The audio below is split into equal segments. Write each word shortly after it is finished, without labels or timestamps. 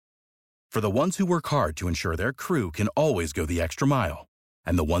For the ones who work hard to ensure their crew can always go the extra mile,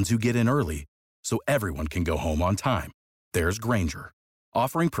 and the ones who get in early so everyone can go home on time, there's Grainger,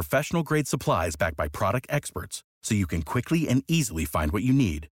 offering professional-grade supplies backed by product experts so you can quickly and easily find what you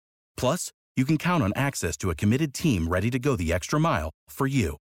need. Plus, you can count on access to a committed team ready to go the extra mile for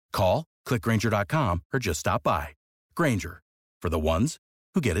you. Call, click Grainger.com, or just stop by. Grainger, for the ones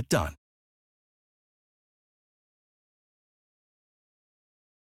who get it done.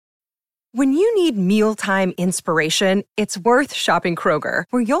 When you need mealtime inspiration, it's worth shopping Kroger,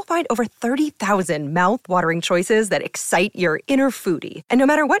 where you'll find over 30,000 mouth-watering choices that excite your inner foodie. And no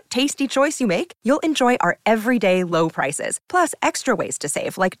matter what tasty choice you make, you'll enjoy our everyday low prices, plus extra ways to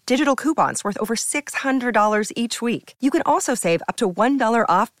save, like digital coupons worth over $600 each week. You can also save up to $1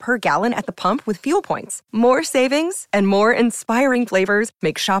 off per gallon at the pump with fuel points. More savings and more inspiring flavors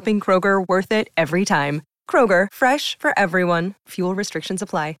make shopping Kroger worth it every time. Kroger, fresh for everyone. Fuel restrictions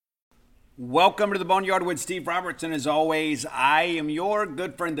apply. Welcome to the Boneyard with Steve Robertson. As always, I am your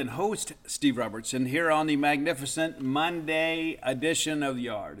good friend and host, Steve Robertson, here on the magnificent Monday edition of The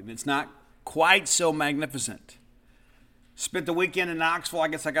Yard. And it's not quite so magnificent. Spent the weekend in Knoxville. I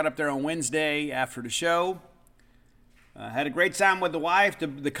guess I got up there on Wednesday after the show. Had a great time with the wife.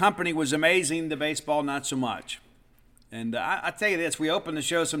 The company was amazing. The baseball, not so much. And I tell you this, we open the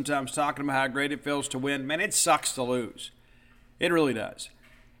show sometimes talking about how great it feels to win. Man, it sucks to lose. It really does.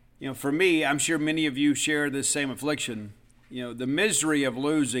 You know, for me, I'm sure many of you share this same affliction. You know, the misery of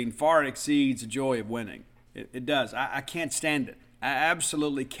losing far exceeds the joy of winning. It does. I can't stand it. I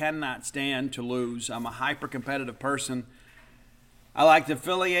absolutely cannot stand to lose. I'm a hyper-competitive person. I like to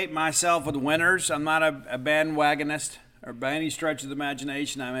affiliate myself with winners. I'm not a bandwagonist or by any stretch of the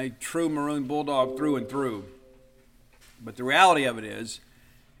imagination. I'm a true Maroon Bulldog through and through. But the reality of it is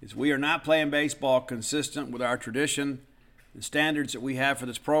we are not playing baseball consistent with our tradition, the standards that we have for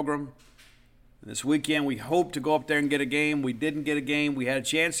this program. This weekend, we hoped to go up there and get a game. We didn't get a game. We had a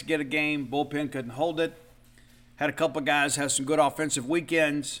chance to get a game. Bullpen couldn't hold it. Had a couple of guys have some good offensive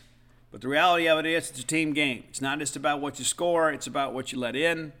weekends. But the reality of it is it's a team game. It's not just about what you score. It's about what you let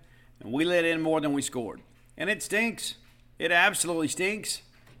in. And we let in more than we scored. And it stinks. It absolutely stinks.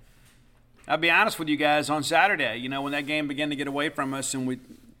 I'll be honest with you guys, on Saturday, you know, when that game began to get away from us and we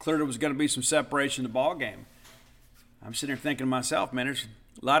cleared there was going to be some separation in the ball game, I'm sitting there thinking to myself, man, there's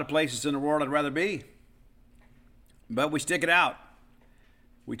a lot of places in the world I'd rather be. But we stick it out.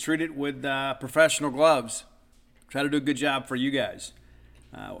 We treat it with professional gloves. Try to do a good job for you guys.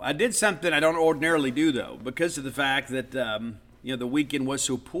 I did something I don't ordinarily do, though, because of the fact that the weekend was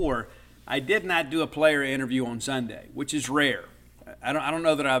so poor. I did not do a player interview on Sunday, which is rare. I don't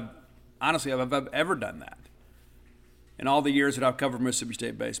know that I've ever done that in all the years that I've covered Mississippi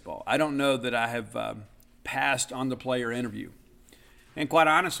State baseball. I don't know that I have passed on the player interview. And quite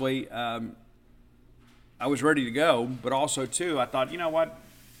honestly, I was ready to go, but also, too, I thought, you know what?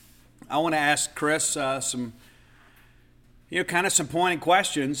 I want to ask Chris some pointed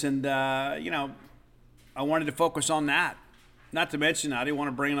questions, and, I wanted to focus on that. Not to mention, I didn't want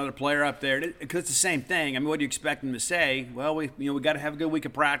to bring another player up there because it's the same thing. I mean, what do you expect them to say? Well, we got to have a good week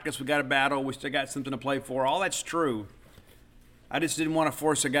of practice. We got to battle. We still got something to play for. All that's true. I just didn't want to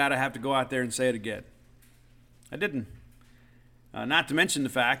force a guy to have to go out there and say it again. I didn't. Not to mention the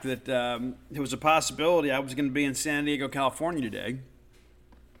fact that there was a possibility I was going to be in San Diego, California today.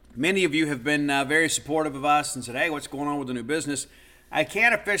 Many of you have been very supportive of us and said, hey, what's going on with the new business? I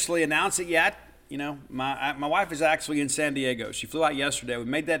can't officially announce it yet. You know, my wife is actually in San Diego. She flew out yesterday. We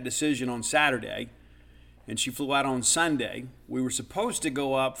made that decision on Saturday, and she flew out on Sunday. We were supposed to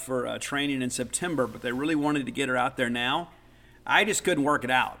go up for training in September, but they really wanted to get her out there now. I just couldn't work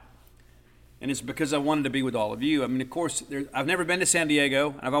it out. And it's because I wanted to be with all of you. I mean, of course, I've never been to San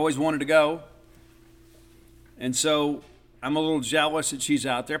Diego. I've always wanted to go. And so I'm a little jealous that she's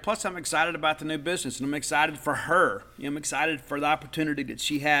out there. Plus, I'm excited about the new business, and I'm excited for her. You know, I'm excited for the opportunity that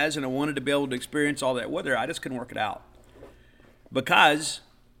she has, and I wanted to be able to experience all that with her. I just couldn't work it out because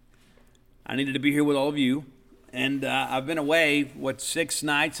I needed to be here with all of you. And I've been away, 6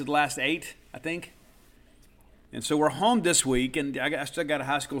 nights of the last 8, I think. And so we're home this week, and I still got a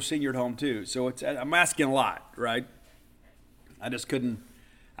high school senior at home too. So I'm asking a lot, right? I couldn't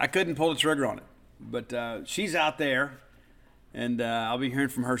pull the trigger on it. But she's out there, and I'll be hearing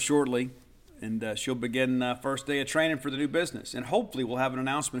from her shortly. And she'll begin first day of training for the new business. And hopefully we'll have an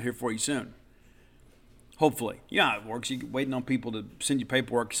announcement here for you soon. Hopefully. You know how it works. You're waiting on people to send you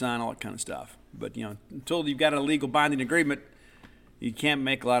paperwork, sign, all that kind of stuff. But, until you've got a legal binding agreement, you can't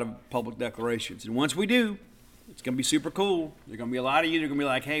make a lot of public declarations. And once we do, it's going to be super cool. There's going to be a lot of you that are going to be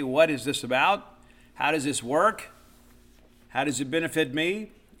like, hey, what is this about? How does this work? How does it benefit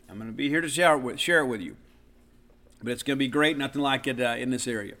me? I'm going to be here to share it with you. But it's going to be great, nothing like it in this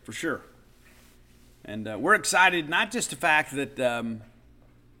area, for sure. And we're excited, not just the fact that,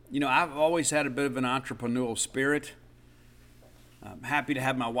 I've always had a bit of an entrepreneurial spirit. I'm happy to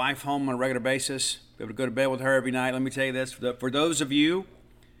have my wife home on a regular basis, be able to go to bed with her every night. Let me tell you this, for those of you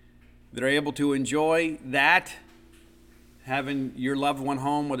that are able to enjoy that, having your loved one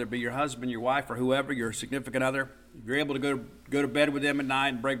home, whether it be your husband, your wife, or whoever, your significant other, if you're able to go to bed with them at night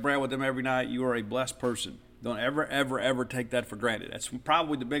and break bread with them every night, you are a blessed person. Don't ever, ever, ever take that for granted. That's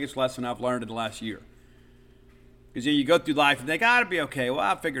probably the biggest lesson I've learned in the last year. Because you go through life and think, it'll be okay. Well,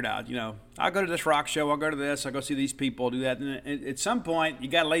 I'll figure it out. I'll go to this rock show. I'll go to this. I'll go see these people, do that. And at some point, you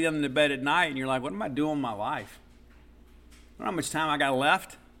got to lay down in the bed at night and you're like, what am I doing with my life? I don't know how much time I got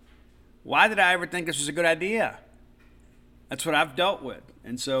left. Why did I ever think this was a good idea? That's what I've dealt with.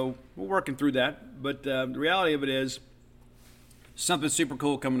 And so we're working through that. But the reality of it is something super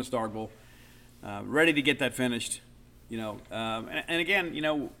cool coming to Starkville. Ready to get that finished. And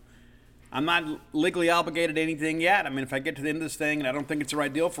again, I'm not legally obligated to anything yet. I mean, if I get to the end of this thing and I don't think it's the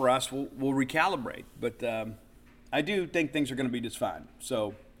right deal for us, we'll recalibrate. But I do think things are going to be just fine.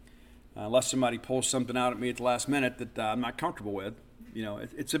 So unless somebody pulls something out at me at the last minute that I'm not comfortable with,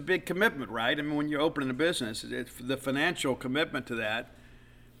 it's a big commitment, right? I mean, when you're opening a business, the financial commitment to that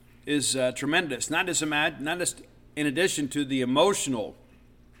is tremendous. Not just in addition to the emotional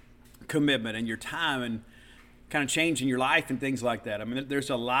commitment and your time and kind of changing your life and things like that. I mean, there's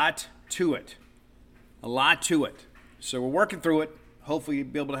a lot to it. So we're working through it. Hopefully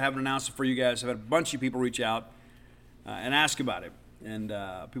be able to have an announcement for you guys. I've had a bunch of people reach out and ask about it. And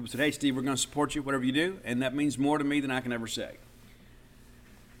people said, hey, Steve, we're going to support you, whatever you do. And that means more to me than I can ever say.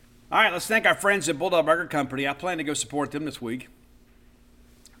 All right, let's thank our friends at Bulldog Burger Company. I plan to go support them this week.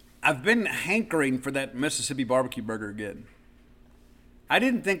 I've been hankering for that Mississippi barbecue burger again. I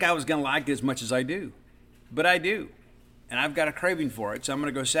didn't think I was going to like it as much as I do, but I do. And I've got a craving for it, so I'm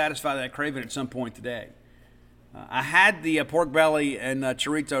going to go satisfy that craving at some point today. I had the pork belly and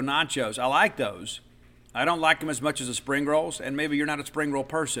chorizo nachos. I like those. I don't like them as much as the spring rolls, and maybe you're not a spring roll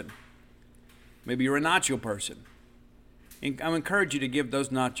person. Maybe you're a nacho person. And I encourage you to give those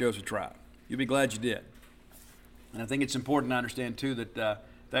nachos a try. You'll be glad you did. And I think it's important to understand, too, that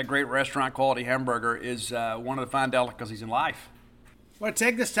that great restaurant quality hamburger is one of the fine delicacies in life. I want to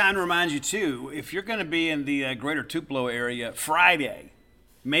take this time to remind you, too, if you're going to be in the greater Tupelo area Friday,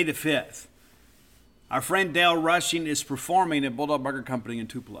 May the 5th, our friend Dale Rushing is performing at Bulldog Burger Company in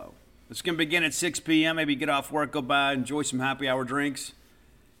Tupelo. It's going to begin at 6 p.m. Maybe get off work, go by, enjoy some happy hour drinks,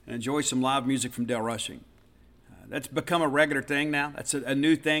 and enjoy some live music from Dale Rushing. That's become a regular thing now. That's a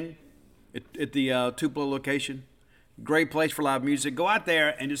new thing at the Tupelo location. Great place for live music. Go out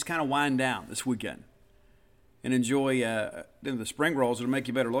there and just kind of wind down this weekend and enjoy the spring rolls that'll make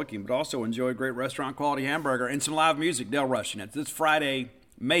you better looking, but also enjoy a great restaurant quality hamburger and some live music. Dale Rushing. It's this Friday,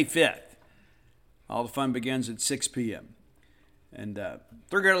 May 5th. All the fun begins at 6 p.m. And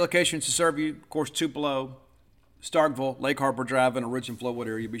three great locations to serve you. Of course, Tupelo, Starkville, Lake Harper Drive, and Ridge and Flowood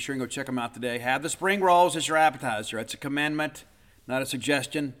area. Be sure and go check them out today. Have the spring rolls as your appetizer. That's a commandment, not a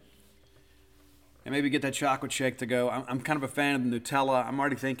suggestion. And maybe get that chocolate shake to go. I'm kind of a fan of the Nutella. I'm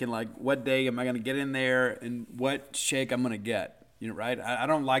already thinking, like, what day am I going to get in there and what shake I'm going to get, right? I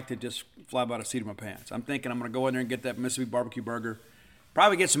don't like to just fly by the seat of my pants. I'm thinking I'm going to go in there and get that Mississippi barbecue burger,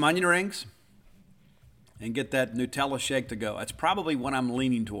 probably get some onion rings, and get that Nutella shake to go. That's probably what I'm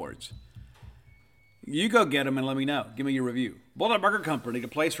leaning towards. You go get them and let me know. Give me your review. Bulldog Burger Company, the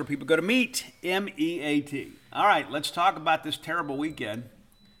place for people to go to meet, M-E-A-T. All right, let's talk about this terrible weekend.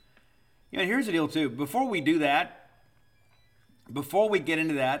 Here's the deal, too. Before we do that, before we get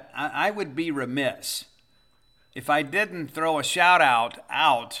into that, I would be remiss if I didn't throw a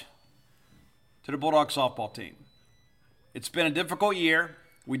shout-out to the Bulldogs softball team. It's been a difficult year.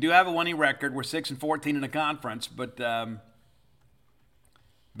 We do have a winning record. We're 6-14 in the conference, but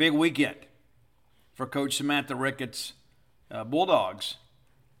big weekend for Coach Samantha Ricketts' Bulldogs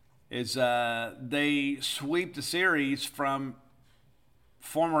is they sweep the series from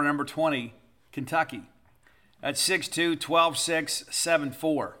former number 20, Kentucky. That's 6-2, 12-6,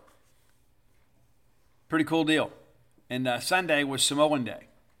 7-4. Pretty cool deal. And Sunday was Samoan Day.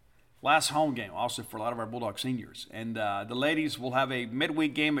 Last home game also for a lot of our Bulldog seniors. And the ladies will have a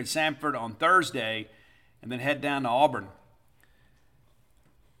midweek game at Sanford on Thursday and then head down to Auburn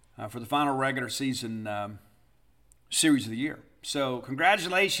for the final regular season series of the year. So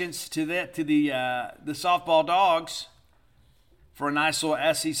congratulations to the softball Dogs for a nice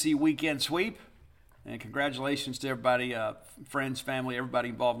little SEC weekend sweep. And congratulations to everybody, friends, family, everybody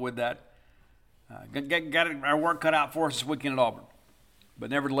involved with that. Got our work cut out for us this weekend at Auburn. But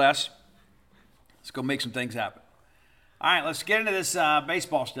nevertheless, let's go make some things happen. All right, let's get into this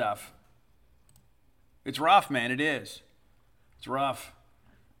baseball stuff. It's rough, man. It is. It's rough.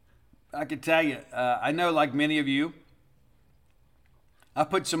 I can tell you, I know like many of you, I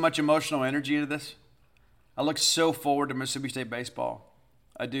put so much emotional energy into this. I look so forward to Mississippi State baseball.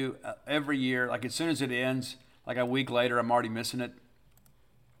 I do every year. Like as soon as it ends, like a week later, I'm already missing it.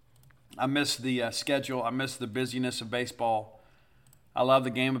 I miss the schedule. I miss the busyness of baseball. I love the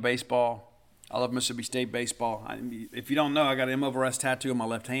game of baseball. I love Mississippi State baseball. If you don't know, I got an M over S tattoo on my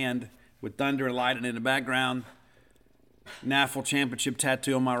left hand with thunder and lightning in the background. NAFL championship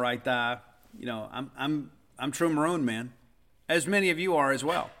tattoo on my right thigh. You know, I'm true Maroon, man, as many of you are as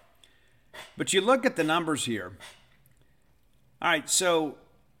well. But you look at the numbers here. All right, so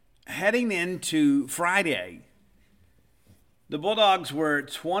heading into Friday, the Bulldogs were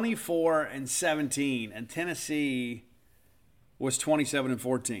 24-17, and Tennessee was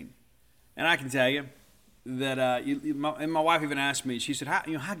 27-14. And I can tell you that, and my wife even asked me. She said,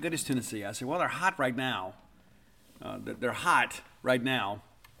 "How good is Tennessee?" I said, "Well, they're hot right now. They're hot right now.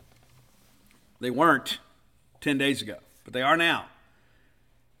 They weren't 10 days ago, but they are now.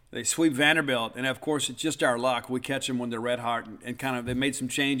 They sweep Vanderbilt, and of course, it's just our luck. We catch them when they're red hot, and kind of they made some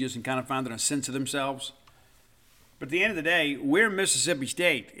changes and kind of found a sense of themselves. But at the end of the day, we're Mississippi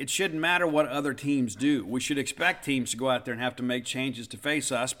State. It shouldn't matter what other teams do. We should expect teams to go out there and have to make changes to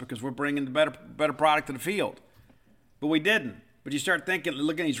face us because we're bringing the better product to the field. But we didn't. But you start thinking,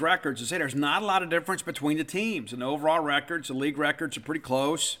 looking at these records, and say there's not a lot of difference between the teams. And the overall records, the league records are pretty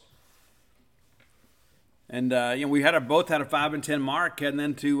close. And we both had a 5-10 mark heading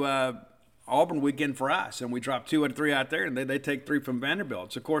into Auburn weekend for us, and we dropped 2 out of 3 out there, and they take 3 from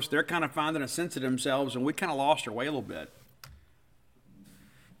Vanderbilt. So of course they're kind of finding a sense of themselves, and we kind of lost our way a little bit.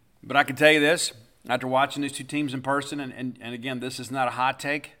 But I can tell you this, after watching these two teams in person, and again, this is not a hot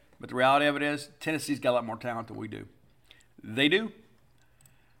take, but the reality of it is Tennessee's got a lot more talent than we do. They do.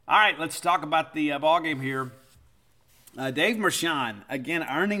 All right, let's talk about the ball game here. Dave Mershon, again,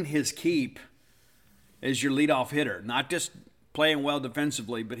 earning his keep as your leadoff hitter. Not just playing well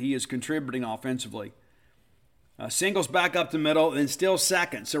defensively, but he is contributing offensively. Singles back up the middle and still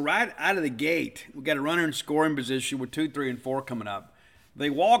second. So right out of the gate, we got a runner in scoring position with 2, 3, and 4 coming up. They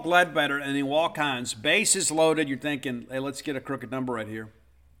walk Ledbetter and they walk Hines. Bases loaded. You're thinking, hey, let's get a crooked number right here.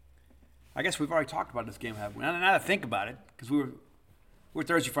 I guess we've already talked about this game, haven't we? Now that I think about it, because we were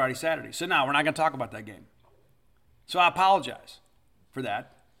Thursday, Friday, Saturday. So no, we're not going to talk about that game. So I apologize for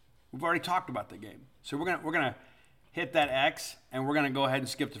that. We've already talked about that game. So we're gonna hit that X, and we're gonna go ahead and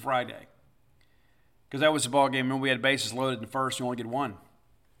skip to Friday, because that was the ball game. Remember, we had bases loaded in the first, and we only get 1.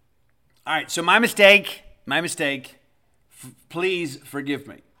 All right, so my mistake. Please forgive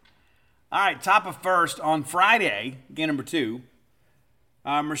me. All right, top of first on Friday, game number 2.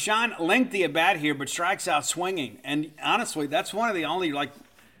 Mershon lengthy at bat here, but strikes out swinging, and honestly, that's one of the only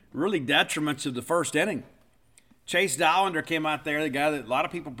really detriments of the first inning. Chase Dollander came out there, the guy that a lot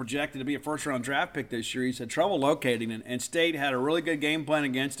of people projected to be a first-round draft pick this year. He's had trouble locating, and State had a really good game plan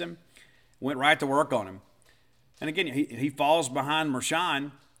against him, went right to work on him. And again, he falls behind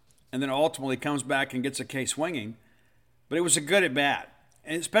Mershon, and then ultimately comes back and gets a K swinging. But it was a good at-bat,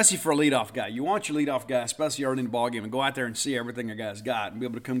 and especially for a leadoff guy. You want your leadoff guy, especially early in the ballgame, and go out there and see everything a guy's got and be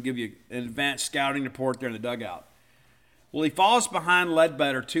able to come give you an advanced scouting report there in the dugout. Well, he falls behind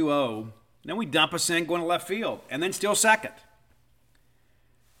Ledbetter 2-0. Then we dump us in going to left field, and then still second.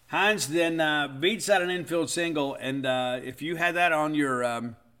 Hines then beats out an infield single, and if you had that on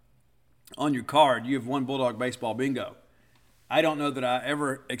your card, you have won Bulldog baseball bingo. I don't know that I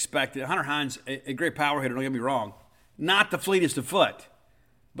ever expected. Hunter Hines, a great power hitter, don't get me wrong, not the fleetest of foot,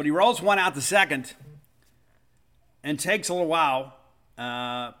 but he rolls one out to second and takes a little while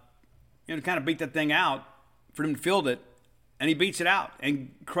to kind of beat that thing out for him to field it. And he beats it out.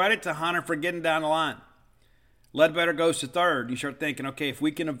 And credit to Hunter for getting down the line. Ledbetter goes to third. You start thinking, okay, if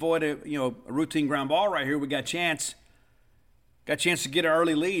we can avoid a routine ground ball right here, we got a chance to get an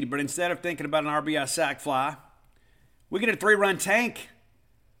early lead. But instead of thinking about an RBI sac fly, we get a 3-run tank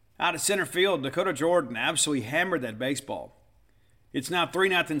out of center field. Dakota Jordan absolutely hammered that baseball. It's now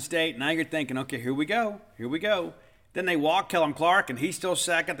 3-0 State. Now you're thinking, okay, here we go. Then they walk Kellum Clark, and he's still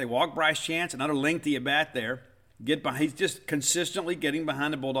second. They walk Bryce Chance, another lengthy at bat there. He's just consistently getting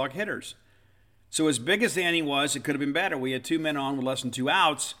behind the Bulldog hitters. So as big as the inning was, it could have been better. We had 2 men on with less than 2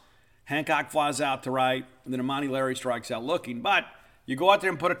 outs. Hancock flies out to right, and then Amani Larry strikes out looking. But you go out there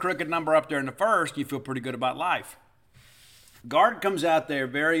and put a crooked number up there in the first, you feel pretty good about life. Gard comes out there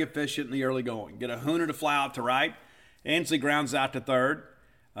very efficient in the early going. Get a Hooner to fly out to right. Ansley grounds out to third.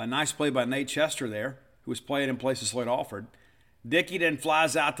 A nice play by Nate Chester there, who was playing in place of Slate Alford. Dickey then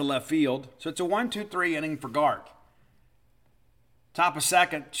flies out to left field. So it's a 1-2-3 inning for Gart. Top of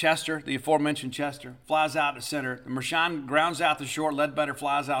second, Chester, the aforementioned Chester, flies out to center. Mershon grounds out to short. Ledbetter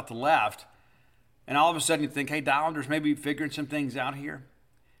flies out to left. And all of a sudden you think, hey, Dollander's maybe figuring some things out here.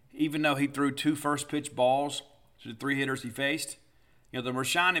 Even though he threw 2 first-pitch balls to the 3 hitters he faced. The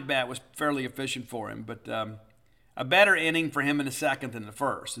Mershon at bat was fairly efficient for him. But a better inning for him in the second than the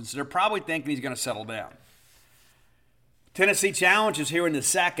first. And so they're probably thinking he's going to settle down. Tennessee challenges here in the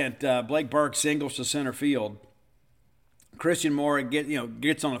second. Blake Burke singles to center field. Christian Moore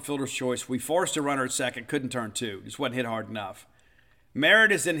gets on a fielder's choice. We forced a runner at second, couldn't turn 2. Just wasn't hit hard enough.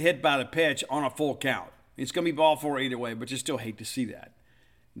 Merritt is then hit by the pitch on a full count. It's going to be ball 4 either way, but you still hate to see that.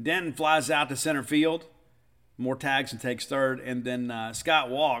 Denton flies out to center field. Moore tags and takes third, and then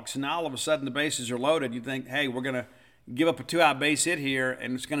Scott walks. And now all of a sudden the bases are loaded. You think, hey, we're going to give up a 2-out base hit here,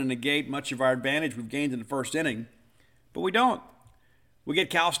 and it's going to negate much of our advantage we've gained in the first inning. But we don't. We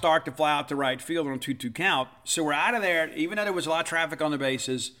get Cal Stark to fly out to right field on a 2-2 count. So we're out of there, even though there was a lot of traffic on the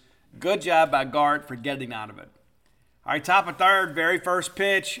bases. Good job by Gart for getting out of it. All right, top of third, very first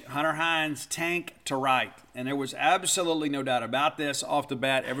pitch, Hunter Hines tank to right. And there was absolutely no doubt about this. Off the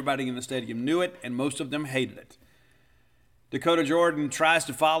bat, everybody in the stadium knew it, and most of them hated it. Dakota Jordan tries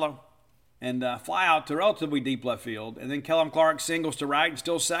to follow and fly out to relatively deep left field. And then Kellum Clark singles to right and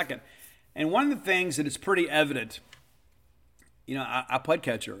still second. And one of the things that is pretty evident, I played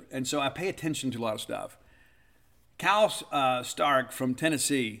catcher, and so I pay attention to a lot of stuff. Cal Stark from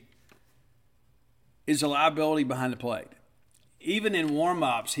Tennessee is a liability behind the plate. Even in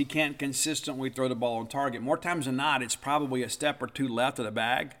warm-ups, he can't consistently throw the ball on target. More times than not, it's probably a step or 2 left of the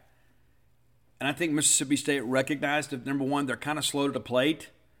bag. And I think Mississippi State recognized that, number one, they're kind of slow to the plate.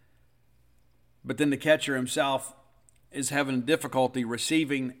 But then the catcher himself is having difficulty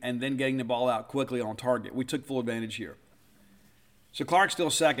receiving and then getting the ball out quickly on target. We took full advantage here. So Clark's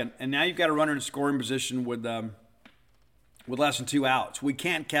still second, and now you've got a runner in scoring position with less than 2 outs. We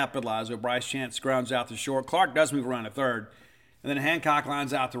can't capitalize. Bryce Chance grounds out to short. Clark does move around to third, and then Hancock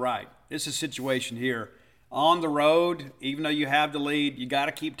lines out to right. This is a situation here. On the road, even though you have the lead, you got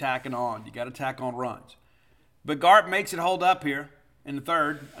to keep tacking on. You got to tack on runs. But Gart makes it hold up here in the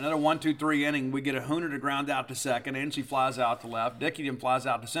third. Another 1-2-3 inning. We get a Hooner to ground out to second. Angie flies out to left. Dickey then flies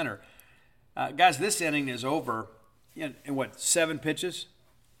out to center. Guys, this inning is over in 7 pitches?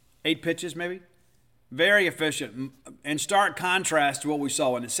 8 pitches maybe? Very efficient. In stark contrast to what we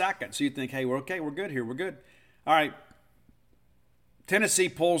saw in the second. So you think, hey, we're okay, we're good here, we're good. All right. Tennessee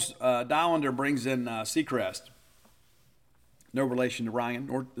pulls, Dollander brings in Seacrest. No relation to Ryan,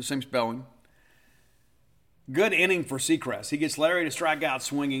 or the same spelling. Good inning for Seacrest. He gets Larry to strike out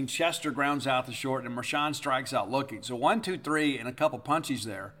swinging. Chester grounds out the short, and Mershon strikes out looking. So 1-2-3 and a couple punchies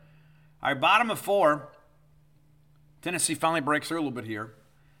there. All right, bottom of 4. Tennessee finally breaks through a little bit here.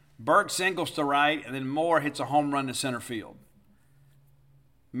 Burke singles to right, and then Moore hits a home run to center field.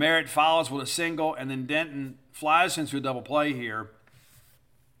 Merritt follows with a single, and then Denton flies into a double play here.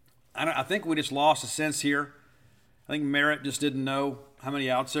 I think we just lost a sense here. I think Merritt just didn't know how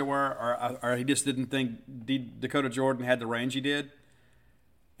many outs there were, or he just didn't think Dakota Jordan had the range he did.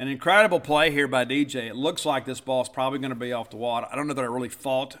 An incredible play here by DJ. It looks like this ball is probably going to be off the wall. I don't know that I really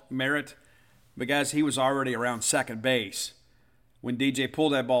fault Merritt, but guys, he was already around second base when DJ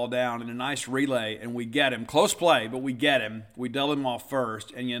pulled that ball down in a nice relay, and we get him. Close play, but we get him. We double him off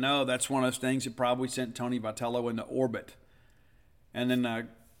first, and that's one of those things that probably sent Tony Vitello into orbit. And then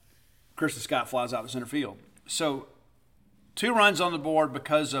Kristen Scott flies out to center field. So 2 runs on the board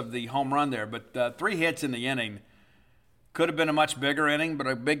because of the home run there, but 3 hits in the inning. Could have been a much bigger inning, but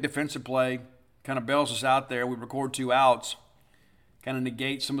a big defensive play kind of bails us out there. We record 2 outs, kind of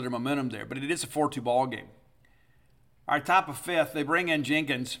negates some of their momentum there, but it is a 4-2 ball game. All right, top of 5th, they bring in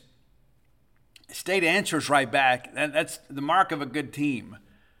Jenkins. State answers right back. That's the mark of a good team.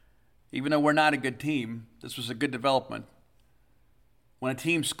 Even though we're not a good team, this was a good development. When a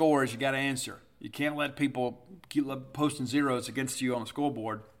team scores, you got to answer. You can't let people keep posting zeros against you on the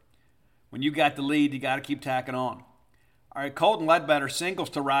scoreboard. When you got the lead, you got to keep tacking on. All right, Colton Ledbetter singles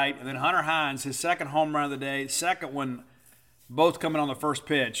to right, and then Hunter Hines, his second home run of the day, second one, both coming on the first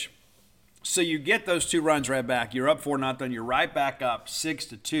pitch. So you get those 2 runs right back. You're up 4-0. You're right back up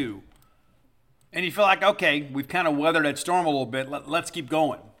 6-2. And you feel like, okay, we've kind of weathered that storm a little bit. Let's keep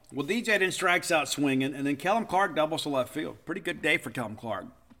going. Well, DJ then strikes out swinging, and then Kellum Clark doubles to left field. Pretty good day for Kellum Clark.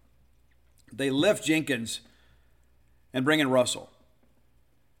 They lift Jenkins and bring in Russell.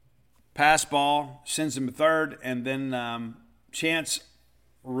 Pass ball, sends him to third, and then Chance,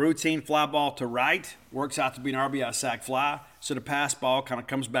 routine fly ball to right, works out to be an RBI sac fly. So the pass ball kind of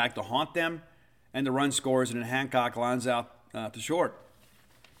comes back to haunt them, and the run scores, and then Hancock lines out to short.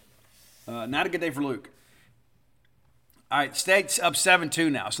 Not a good day for Luke. All right, State's up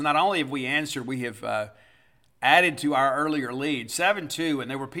 7-2 now. So not only have we answered, we have added to our earlier lead, 7-2,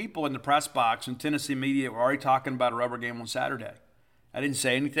 and there were people in the press box in Tennessee media were already talking about a rubber game on Saturday. I didn't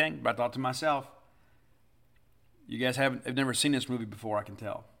say anything, but I thought to myself, you guys have never seen this movie before, I can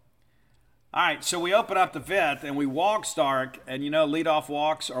tell. All right, so we open up the fifth, and we walk Stark, and leadoff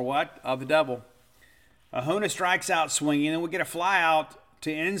walks are what? Of the devil. Ahuna strikes out swinging, and we get a fly out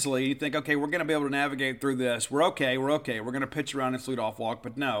to Inslee. You think, okay, we're going to be able to navigate through this. We're okay. We're going to pitch around this leadoff walk,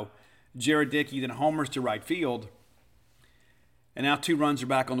 but no. Jared Dickey then homers to right field, and now 2 runs are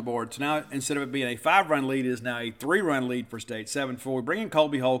back on the board. So now, instead of it being a 5-run lead, it is now a 3-run lead for State, 7-4. We bring in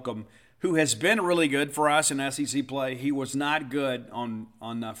Colby Holcomb, who has been really good for us in SEC play. He was not good on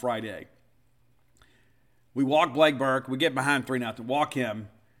Friday. We walk Blake Burke. We get behind 3-0. Walk him.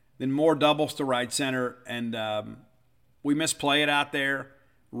 Then Moore doubles to right center, and we misplay it out there.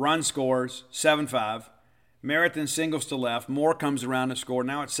 Run scores, 7-5. Merritt then singles to left. Moore comes around to score.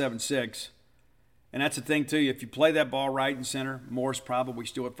 Now it's 7-6. And that's the thing, too. If you play that ball right in center, Moore's probably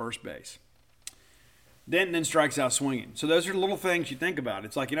still at first base. Denton then strikes out swinging. So those are little things you think about.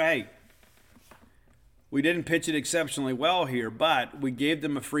 It's like, hey, we didn't pitch it exceptionally well here, but we gave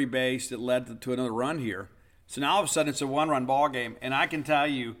them a free base that led to another run here. So now all of a sudden it's a 1-run ball game, and I can tell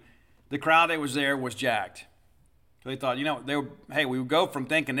you the crowd that was there was jacked. They thought, we would go from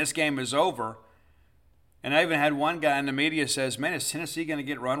thinking this game is over, and I even had one guy in the media says, man, is Tennessee going to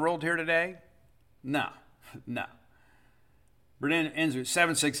get run rolled here today? No. Brennan ends with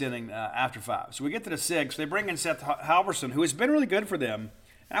 7-6 inning after 5. So we get to the 6th. They bring in Seth Halverson, who has been really good for them,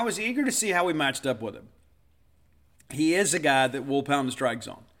 and I was eager to see how we matched up with him. He is a guy that will pound the strike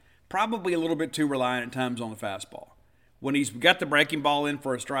zone. Probably a little bit too reliant at times on the fastball. When he's got the breaking ball in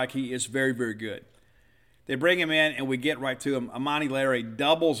for a strike, he is very, very good. They bring him in, and we get right to him. Amani Larry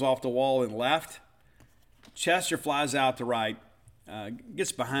doubles off the wall in left. Chester flies out to right.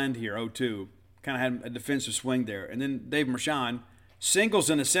 Gets behind here, 0-2. Kind of had a defensive swing there. And then Dave Mershon singles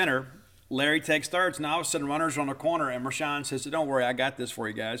in the center. Larry takes third. So now all of a sudden runners are on the corner, and Mershon says, don't worry, I got this for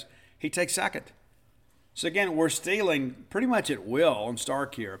you guys. He takes second. So again, we're stealing pretty much at will on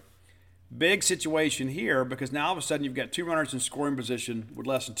Stark here. Big situation here because now all of a sudden you've got 2 runners in scoring position with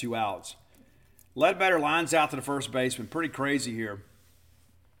less than 2 outs. Ledbetter lines out to the first baseman. Pretty crazy here.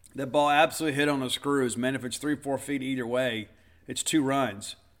 That ball absolutely hit on the screws. Man, if it's 3-4 feet either way, it's 2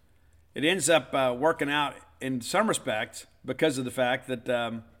 runs. It ends up working out in some respects because of the fact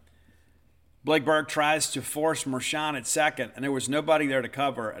that Blake Burke tries to force Mershon at second, and there was nobody there to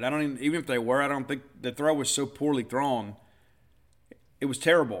cover. And even if they were, I don't think the throw was so poorly thrown. It was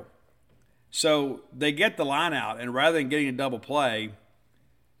terrible. So they get the line out, and rather than getting a double play,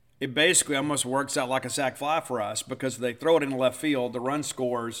 it basically almost works out like a sac fly for us because they throw it in the left field, the run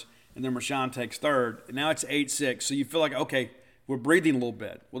scores, and then Mershon takes third. And now it's 8-6, so you feel like, okay, we're breathing a little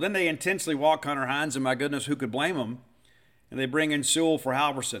bit. Well, then they intentionally walk Hunter Hines, and my goodness, who could blame them? And they bring in Sewell for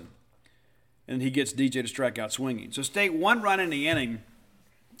Halverson, and he gets DJ to strike out swinging. So State 1 run in the inning,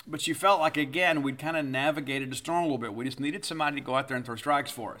 but you felt like, again, we'd kind of navigated the storm a little bit. We just needed somebody to go out there and throw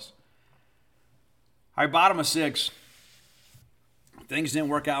strikes for us. All right, bottom of 6. Things didn't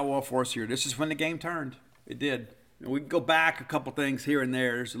work out well for us here. This is when the game turned. It did. We can go back a couple things here and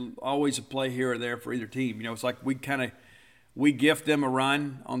there. There's always a play here or there for either team. It's like we gift them a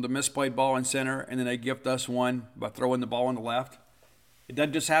run on the misplayed ball in center, and then they gift us one by throwing the ball on the left. It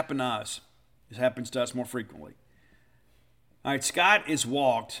doesn't just happen to us. It happens to us more frequently. All right, Scott is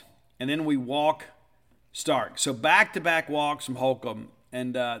walked, and then we walk Stark. So back-to-back walks from Holcomb,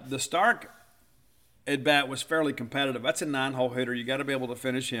 and the Stark at bat was fairly competitive. That's a 9-hole hitter. You got to be able to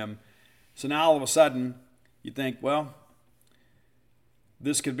finish him. So now all of a sudden you think, well,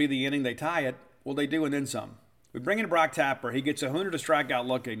 this could be the inning they tie it. Well, they do, and then some. We bring in Brock Tapper. He gets Ahuna to strike out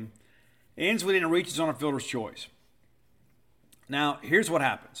looking. Ends with and reaches on a fielder's choice. Now, here's what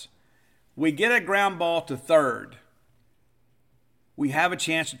happens. We get a ground ball to third. We have a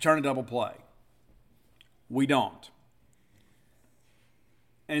chance to turn a double play. We don't.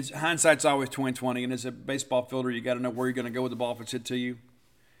 And hindsight's always 20/20, and as a baseball fielder, you got to know where you're going to go with the ball if it's hit to you.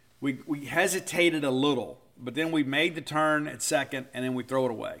 We hesitated a little, but then we made the turn at second, and then we throw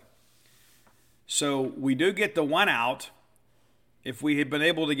it away. So we do get the 1 out. If we had been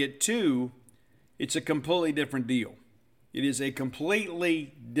able to get 2, it's a completely different deal. It is a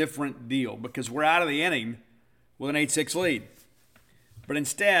completely different deal because we're out of the inning with an 8-6 lead. But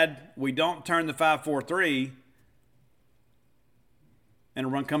instead, we don't turn the 5-4-3, and a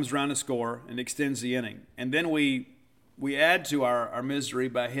run comes around to score and extends the inning. And then we add to our misery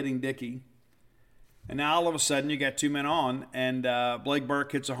by hitting Dickey. And now all of a sudden you got 2 men on, and Blake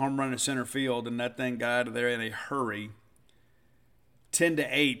Burke hits a home run in center field, and that thing got out of there in a hurry.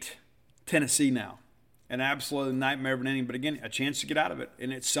 10-8, Tennessee now. An absolute nightmare of an inning, but again, a chance to get out of it,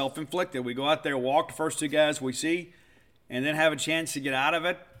 and it's self-inflicted. We go out there, walk the first 2 guys we see, and then have a chance to get out of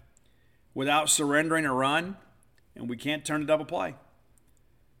it without surrendering a run, and we can't turn a double play.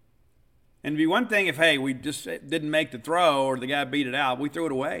 And it'd be one thing if, hey, we just didn't make the throw or the guy beat it out. We threw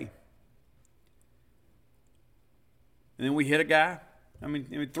it away. And then we hit a guy. I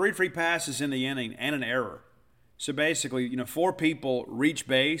mean 3 free passes in the inning and an error. So basically, 4 people reach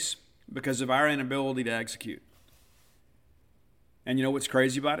base because of our inability to execute. And you know what's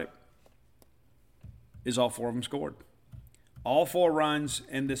crazy about it? Is all 4 of them scored. All 4 runs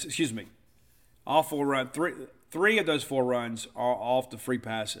in this, all 4 runs, three of those 4 runs are off the free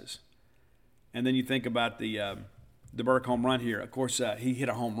passes. And then you think about the Burke home run here. Of course, he hit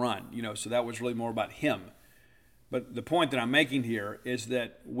a home run, so that was really more about him. But the point that I'm making here is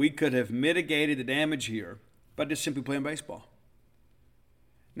that we could have mitigated the damage here by just simply playing baseball.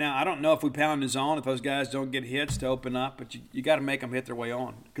 Now, I don't know if we pound the zone, if those guys don't get hits to open up, but you got to make them hit their way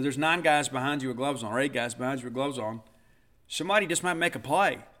on. Because there's 9 guys behind you with gloves on, or 8 guys behind you with gloves on. Somebody just might make a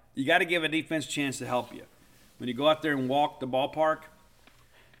play. You got to give a defense a chance to help you. When you go out there and walk the ballpark,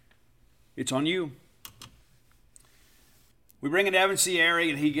 it's on you. We bring in Evan Sierra,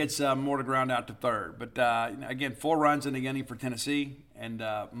 and he gets more to ground out to third. But, again, 4 runs in the inning for Tennessee, and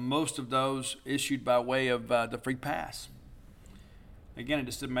most of those issued by way of the free pass. Again, it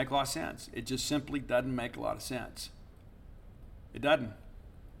just didn't make a lot of sense. It just simply doesn't make a lot of sense. It doesn't.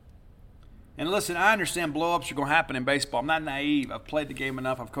 And listen, I understand blow-ups are going to happen in baseball. I'm not naive. I've played the game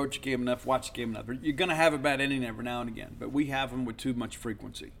enough. I've coached the game enough, watched the game enough. You're going to have a bad inning every now and again, but we have them with too much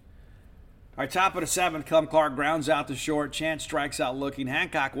frequency. All right, top of the 7th, Clem Clark grounds out to short. Chance strikes out looking.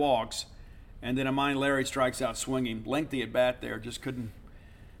 Hancock walks, and then Amani Larry strikes out swinging. Lengthy at bat there, just couldn't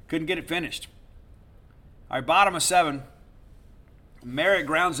get it finished. All right, bottom of 7. Merritt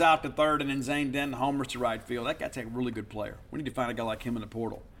grounds out to third, and then Zane Denton homers to right field. That guy's a really good player. We need to find a guy like him in the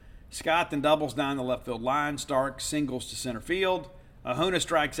portal. Scott then doubles down the left field line. Stark singles to center field. Ahuna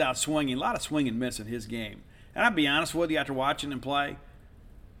strikes out swinging. A lot of swing and miss in his game. And I'll be honest with you, after watching him play,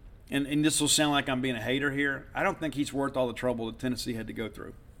 and this will sound like I'm being a hater here, I don't think he's worth all the trouble that Tennessee had to go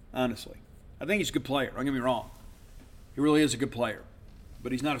through, honestly. I think he's a good player. Don't get me wrong. He really is a good player.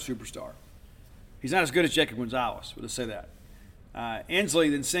 But he's not a superstar. He's not as good as Jacob Gonzalez, but let's say that.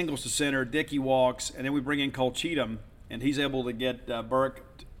 Inslee then singles to center. Dickey walks, and then we bring in Cole Cheatham, and he's able to get Burke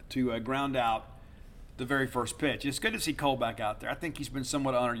to ground out the very first pitch. It's good to see Cole back out there. I think he's been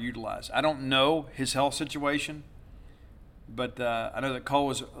somewhat underutilized. I don't know his health situation, but I know that Cole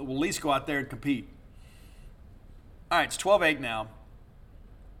will at least go out there and compete. All right, it's 12-8 now.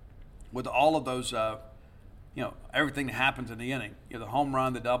 With all of those, everything that happens in the inning. The home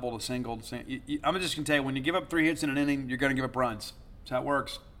run, the double, the single. I'm just going to tell you, when you give up 3 hits in an inning, you're going to give up runs. That's how it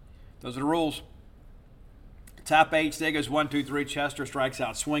works. Those are the rules. Top 8, Stay goes 1, 2, 3. Chester strikes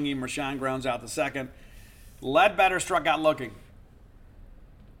out swinging. Marshawn grounds out the second. Ledbetter struck out looking.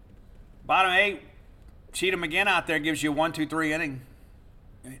 Bottom 8, Cheatham again out there gives you a 1, 2, 3 inning.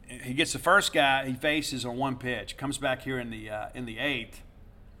 He gets the first guy he faces on 1 pitch. Comes back here in the 8th.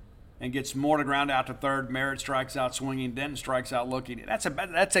 And gets more to ground out to third. Merritt strikes out swinging. Denton strikes out looking.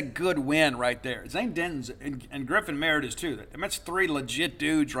 That's a good win right there. Zane Denton's and Griffin Merritt is too. That's 3 legit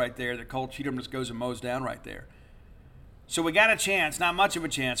dudes right there that Cole Cheatham just goes and mows down right there. So we got a chance, not much of a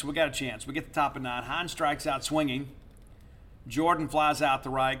chance. We got a chance. We get the top of 9. Hines strikes out swinging. Jordan flies out to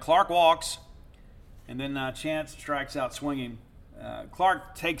right. Clark walks, and then Chance strikes out swinging.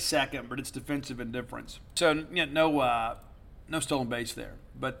 Clark takes second, but it's defensive indifference. So no stolen base there.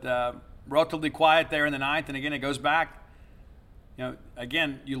 But relatively quiet there in the 9th, and again, it goes back.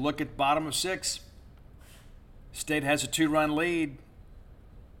 Again, you look at bottom of 6. State has a 2-run lead.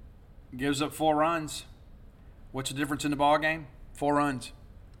 Gives up 4 runs. What's the difference in the ball game? 4 runs.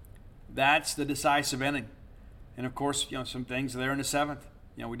 That's the decisive inning. And, of course, some things there in the 7th.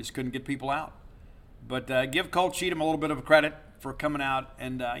 We just couldn't get people out. But give Cole Cheatham a little bit of credit for coming out.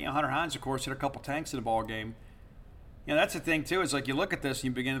 And, Hunter Hines, of course, hit a couple tanks in the ball game. That's the thing, too. It's like you look at this and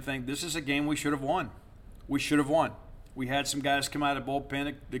you begin to think, this is a game we should have won. We should have won. We had some guys come out of the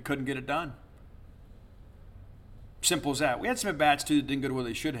bullpen that couldn't get it done. Simple as that. We had some at-bats, too, that didn't go to where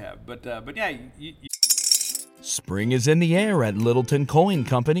they should have. But yeah, Spring is in the air at Littleton Coin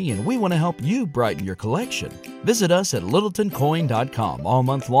Company, and we want to help you brighten your collection. Visit us at littletoncoin.com all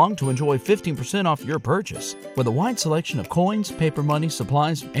month long to enjoy 15% off your purchase. With a wide selection of coins, paper money,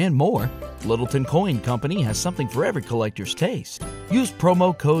 supplies, and more, Littleton Coin Company has something for every collector's taste. Use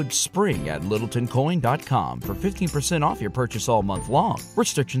promo code SPRING at littletoncoin.com for 15% off your purchase all month long.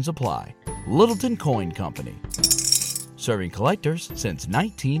 Restrictions apply. Littleton Coin Company. Serving collectors since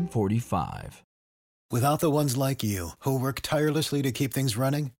 1945. Without the ones like you, who work tirelessly to keep things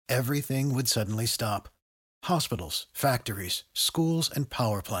running, everything would suddenly stop. Hospitals, factories, schools, and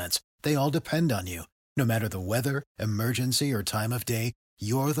power plants, they all depend on you. No matter the weather, emergency, or time of day,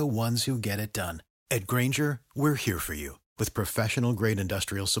 you're the ones who get it done. At Grainger, we're here for you with professional-grade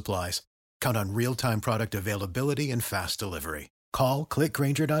industrial supplies. Count on real-time product availability and fast delivery. Call,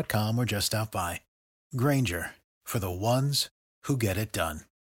 clickgrainger.com, or just stop by. Grainger, for the ones who get it done.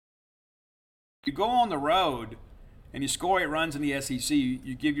 You go on the road and you score 8 runs in the SEC,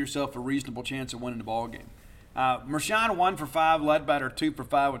 you give yourself a reasonable chance of winning the ball game. Mershon 1 for 5, Ledbetter 2 for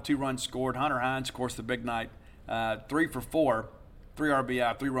 5 with 2 runs scored. Hunter Hines, of course, the big night, 3 for 4, 3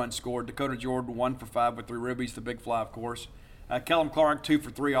 RBI, 3 runs scored. Dakota Jordan 1 for 5 with 3 ribbies, the big fly, of course. Kellum Clark 2 for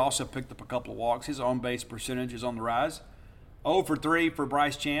 3, also picked up a couple of walks. His on-base percentage is on the rise. 0 for 3 for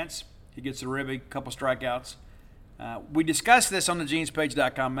Bryce Chance. He gets a ribby, a couple strikeouts. We discussed this on the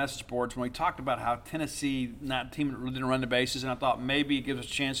genespage.com message boards when we talked about how Tennessee, not team really didn't run the bases, and I thought maybe it gives us a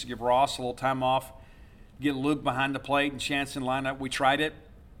chance to give Ross a little time off, get Luke behind the plate and Chance in lineup. We tried it.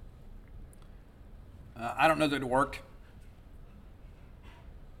 I don't know that it worked.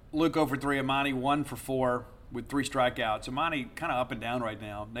 Luke 0 for 3, Amani 1 for 4 with 3 strikeouts. Amani kind of up and down right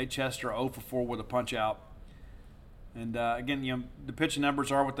now. Nate Chester 0 for 4 with a punch out. And again, the pitching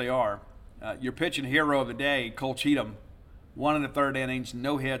numbers are what they are. Your pitching hero of the day, Cole Cheatham, 1 1/3 innings,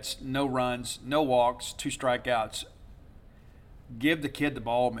 no hits, no runs, no walks, 2 strikeouts. Give the kid the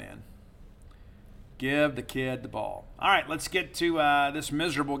ball, man. Give the kid the ball. All right, let's get to this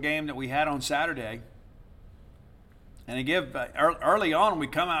miserable game that we had on Saturday. And early on, we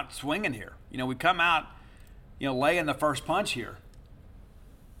come out swinging here. We come out, laying the first punch here.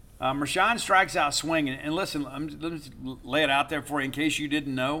 Mershon strikes out swinging. And listen, let me lay it out there for you in case you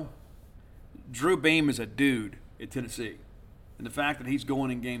didn't know. Drew Beam is a dude at Tennessee. And the fact that he's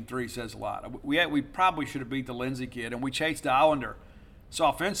going in Game 3 says a lot. We probably should have beat the Lindsey kid, and we chased the Islander. So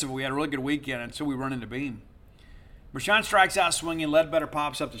offensively, we had a really good weekend until we run into Beam. Mershon strikes out swinging. Ledbetter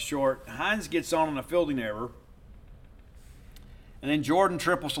pops up to short. Hines gets on a fielding error. And then Jordan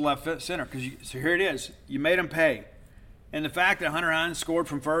triples to left center. So here it is. You made him pay. And the fact that Hunter Hines scored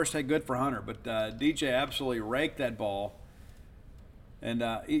from first, hey, good for Hunter. But DJ absolutely raked that ball. And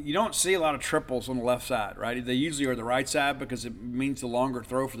you don't see a lot of triples on the left side, right? They usually are the right side because it means the longer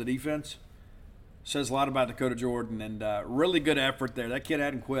throw for the defense. Says a lot about Dakota Jordan, and really good effort there. That kid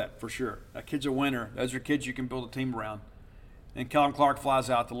hadn't quit, for sure. That kid's a winner. Those are kids you can build a team around. And Kellum Clark flies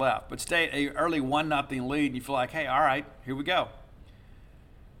out to left. But stay at an early 1-0 lead, and you feel like, hey, all right, here we go.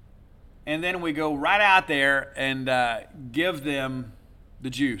 And then we go right out there and give them the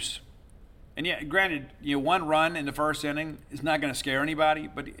juice. And yeah, granted, 1 run in the first inning is not going to scare anybody,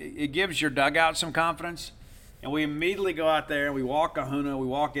 but it gives your dugout some confidence. And we immediately go out there and we walk Ahuna, we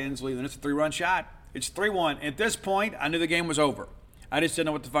walk Inslee, and it's a 3-run shot. It's 3-1. At this point, I knew the game was over. I just didn't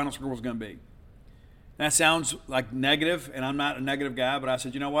know what the final score was going to be. That sounds like negative, and I'm not a negative guy, but I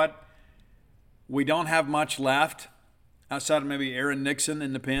said, you know what? We don't have much left outside of maybe Aaron Nixon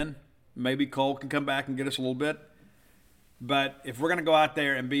in the pen. Maybe Cole can come back and get us a little bit. But if we're going to go out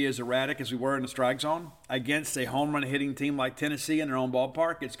there and be as erratic as we were in the strike zone against a home run hitting team like Tennessee in their own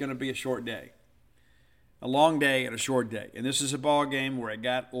ballpark, it's going to be a short day. A long day and a short day. And this is a ball game where it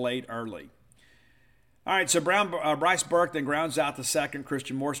got late early. All right, so Bryce Burke then grounds out the second.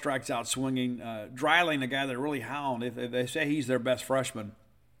 Christian Moore strikes out swinging. Dreiling, the guy that really hound, if they say he's their best freshman,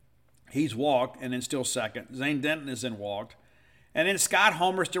 he's walked and then still second. Zane Denton is then walked. And then Scott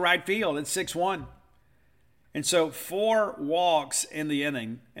homers to right field. It's 6-1. And so 4 walks in the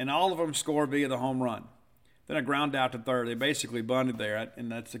inning, and all of them score via the home run. Then a ground out to third. They basically bunted there, and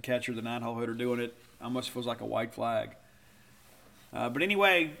that's the catcher, the 9-hole hitter, doing it. Almost feels like a white flag. But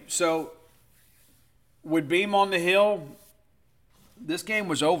anyway, so with Beam on the hill, this game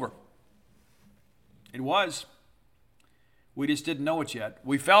was over. It was. We just didn't know it yet.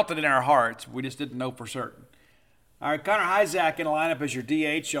 We felt it in our hearts. We just didn't know for certain. All right, Connor Hyzak in the lineup as your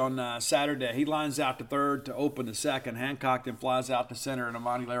DH on Saturday. He lines out to third to open the second. Hancock then flies out to center, and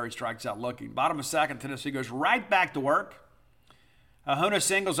Amani Larry strikes out looking. Bottom of second, Tennessee goes right back to work. Ahuna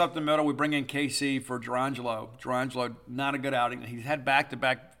singles up the middle. We bring in KC for Gerangelo. Gerangelo, not a good outing. He's had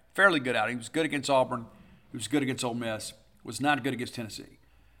back-to-back fairly good outings. He was good against Auburn, He was good against Ole Miss. Was not good against Tennessee.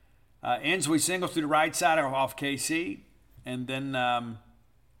 Inslee singles through the right side off KC, and then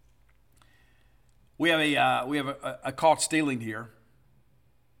we have a caught stealing here.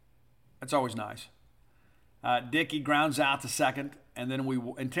 That's always nice. Dickey grounds out to second, and then we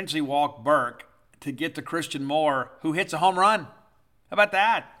intentionally walk Burke to get to Christian Moore, who hits a home run. How about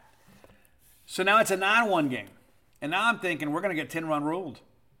that? So now it's a 9-1 game. And now I'm thinking we're going to get 10-run ruled.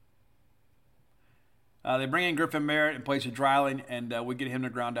 They bring in Griffin Merritt in place of Dreiling, and we get him to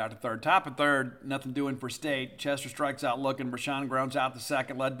ground out to third. Top of third, nothing doing for State. Chester strikes out looking. Rashawn grounds out to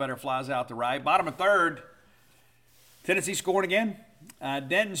second. Ledbetter flies out to right. Bottom of third, Tennessee scoring again.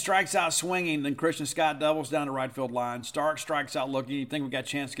 Denton strikes out swinging. Then Christian Scott doubles down the right field line. Stark strikes out looking. You think we got a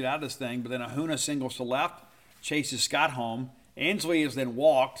chance to get out of this thing, but then Ahuna singles to left, chases Scott home. Inslee is then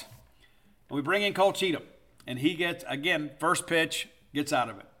walked. And we bring in Cole Cheatham. And he gets, again, first pitch, gets out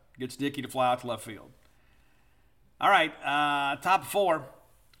of it. Gets Dickey to fly out to left field. All right, top 4.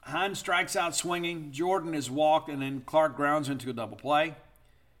 Hines strikes out swinging. Jordan is walked, and then Clark grounds into a double play.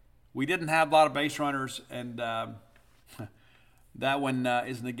 We didn't have a lot of base runners, and that one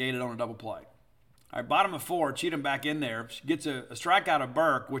is negated on a double play. All right, bottom of 4, Cheatham back in there. Gets a strikeout of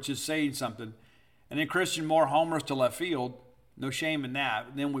Burke, which is saying something. And then Christian Moore homers to left field. No shame in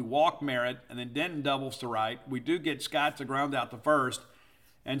that. Then we walk Merritt, and then Denton doubles to right. We do get Scott to ground out to first,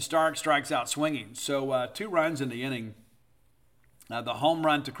 and Stark strikes out swinging. So 2 runs in the inning. The home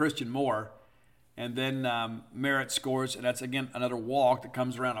run to Christian Moore, and then Merritt scores, and that's, again, another walk that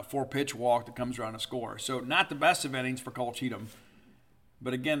comes around, a 4-pitch walk that comes around a score. So not the best of innings for Cole Cheatham.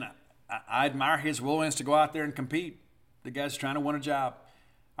 But, again, I admire his willingness to go out there and compete. The guy's trying to win a job.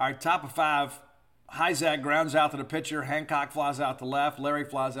 All right, top of 5. Hyzak grounds out to the pitcher. Hancock flies out to left. Larry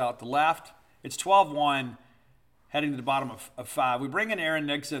flies out to left. It's 12-1 heading to the bottom of 5. We bring in Aaron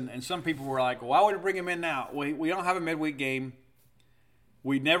Nixon, and some people were like, why would we bring him in now? We don't have a midweek game.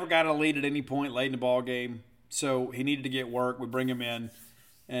 We never got a lead at any point late in the ball game, so he needed to get work. We bring him in,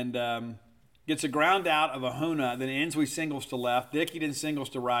 and gets a ground out of Ahuna. Then Inslee singles to left. Dickey then singles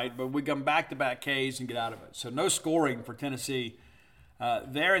to right, but we come back-to-back Ks and get out of it. So no scoring for Tennessee.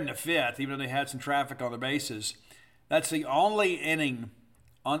 They're in the 5th, even though they had some traffic on the bases. That's the only inning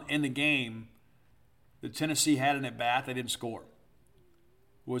in the game that Tennessee had an at-bat. They didn't score.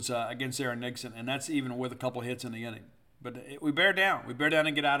 Was against Aaron Nixon, and that's even with a couple of hits in the inning. But we bear down. We bear down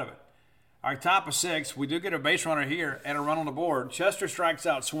and get out of it. All right, top of 6. We do get a base runner here and a run on the board. Chester strikes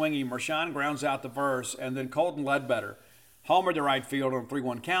out swinging. Marshawn grounds out the first, and then Colton Ledbetter homered to right field on a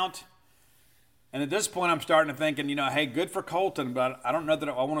 3-1 count. And at this point, I'm starting to thinking, hey, good for Colton, but I don't know that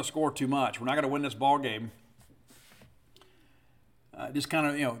I want to score too much. We're not going to win this ball game. Just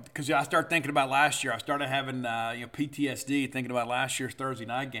kind of, because I started thinking about last year. I started having, PTSD thinking about last year's Thursday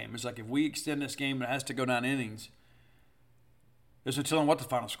night game. It's like if we extend this game, it has to go 9 innings. There's no telling what the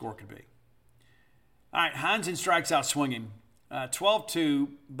final score could be. All right, Heinzen strikes out swinging. 12-2,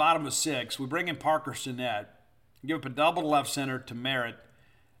 bottom of 6. We bring in Parker Sinnett. Give up a double to left center to Merritt.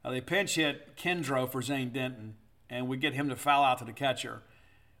 They pinch hit Kendrow for Zane Denton, and we get him to foul out to the catcher.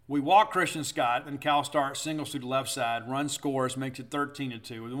 We walk Christian Scott, and Cal Stark singles to the left side, run scores, makes it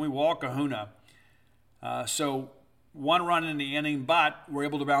 13-2. And then we walk Ahuna. So 1 run in the inning, but we're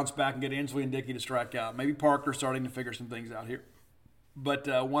able to bounce back and get Inslee and Dickey to strike out. Maybe Parker's starting to figure some things out here. But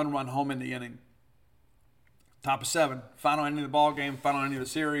 1 run home in the inning. Top of 7. Final inning of the ball game, final inning of the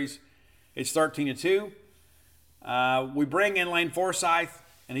series. It's 13-2. We bring in Lane Forsythe,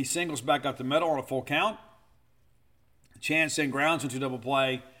 and he singles back up the middle on a full count. Chance then grounds into double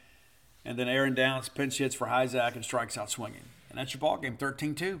play, and then Aaron Downs pinch hits for Hyzak and strikes out swinging. And that's your ball game,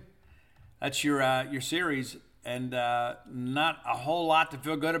 13-2. That's your series, and not a whole lot to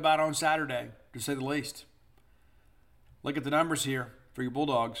feel good about on Saturday, to say the least. Look at the numbers here for your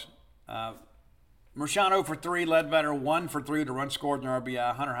Bulldogs. Marshawn 0 for 3, Ledbetter 1 for 3 with a run scored in the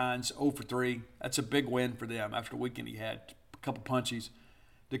RBI. Hunter Hines 0 for 3. That's a big win for them after the weekend he had. A couple punchies.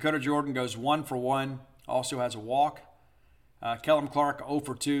 Dakota Jordan goes 1 for 1, also has a walk. Kellum Clark 0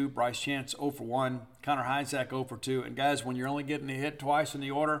 for 2, Bryce Chance 0 for 1, Connor Hyzak 0 for 2. And guys, when you're only getting a hit twice in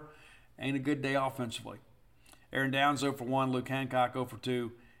the order, ain't a good day offensively. Aaron Downs 0 for 1, Luke Hancock 0 for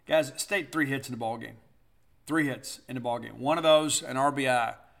 2. Guys, State 3 hits in the ball game. 3 hits in the ball game. One of those an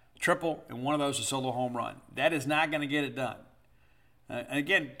RBI triple, and one of those a solo home run. That is not going to get it done. And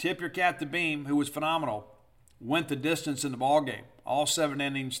again, tip your cap to Beam, who was phenomenal. Went the distance in the ball game. All 7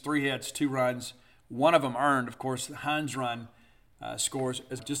 innings, 3 hits, 2 runs. One of them earned, of course. The Hines run scores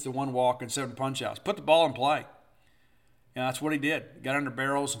as just the 1 walk and 7 punch-outs. Put the ball in play. That's what he did. Got under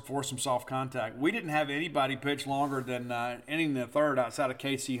barrels and forced some soft contact. We didn't have anybody pitch longer than inning the 3rd outside of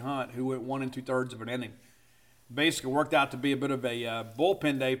K.C. Hunt, who went 1 2/3 of an inning. basically worked out to be a bit of a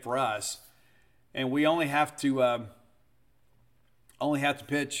bullpen day for us, and we only have to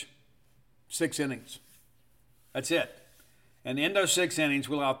pitch 6 innings. That's it. And in those 6 innings,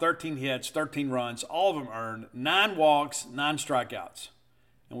 we allowed 13 hits, 13 runs, all of them earned, 9 walks, 9 strikeouts.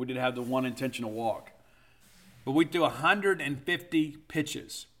 And we did have the 1 intentional walk. But we threw 150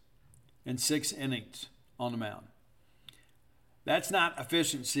 pitches in 6 innings on the mound. That's not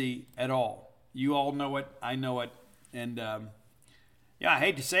efficiency at all. You all know it. I know it. And, I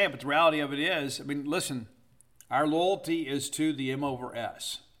hate to say it, but the reality of it is, listen, our loyalty is to the M over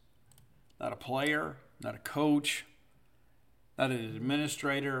S. Not a player, not a coach, not an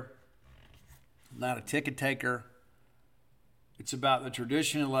administrator, not a ticket taker. It's about the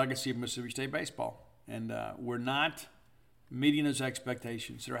tradition and legacy of Mississippi State baseball. And we're not meeting those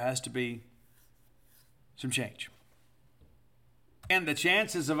expectations. There has to be some change. And the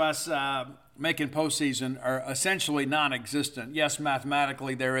chances of us making postseason are essentially non-existent. Yes,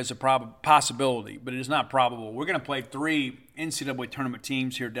 mathematically there is a possibility, but it is not probable. We're going to play 3 NCAA tournament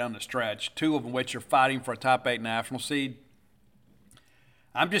teams here down the stretch, 2 of which are fighting for a top 8 national seed.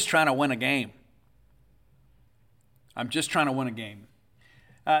 I'm just trying to win a game.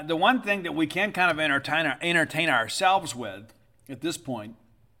 The one thing that we can kind of entertain ourselves with at this point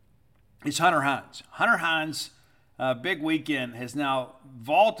is Hunter Hines. Hunter Hines' big weekend has now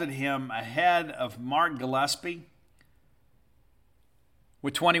vaulted him ahead of Mark Gillespie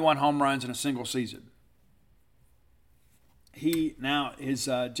with 21 home runs in a single season. He now is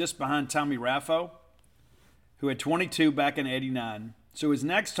just behind Tommy Raffo, who had 22 back in '89. So his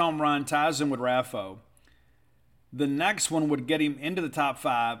next home run ties him with Raffo. The next one would get him into the top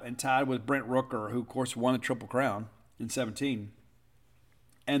 5 and tied with Brent Rooker, who, of course, won the Triple Crown in '17.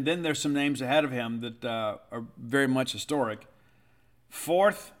 And then there's some names ahead of him that are very much historic.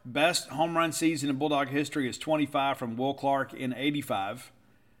 4th best home run season in Bulldog history is 25 from Will Clark in '85.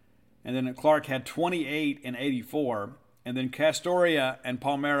 And then Clark had 28 in '84. And then Castoria and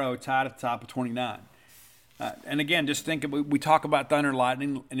Palmeiro tied at the top of 29. And again, just think, we talk about Thunder and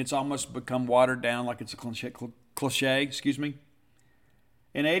Lightning, and it's almost become watered down like it's a cliche.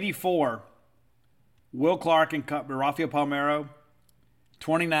 In '84, Will Clark and Rafael Palmeiro,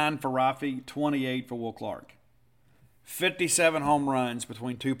 29 for Rafi, 28 for Will Clark. 57 home runs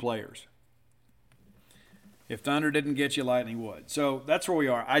between 2 players. If Thunder didn't get you, Lightning would. So that's where we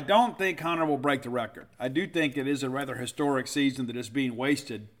are. I don't think Hunter will break the record. I do think it is a rather historic season that is being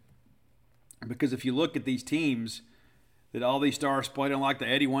wasted, because if you look at these teams that all these stars played on, like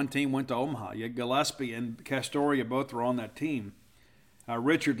the '81 team went to Omaha. You had Gillespie and Castoria, both were on that team.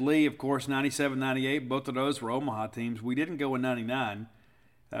 Richard Lee, of course, 97, 98, both of those were Omaha teams. We didn't go in '99.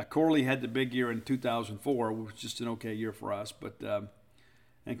 Corley had the big year in 2004, which was just an okay year for us. But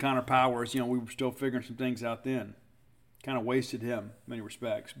and Connor Powers, we were still figuring some things out then. Kind of wasted him in many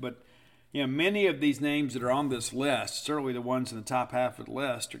respects. But many of these names that are on this list, certainly the ones in the top half of the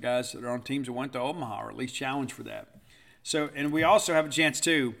list, are guys that are on teams that went to Omaha, or at least challenged for that. So, and we also have a chance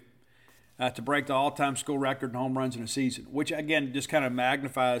too to break the all-time school record in home runs in a season, which again just kind of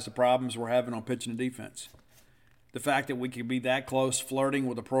magnifies the problems we're having on pitching and defense. The fact that we could be that close, flirting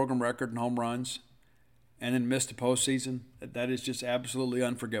with a program record in home runs, and then miss the postseason, that is just absolutely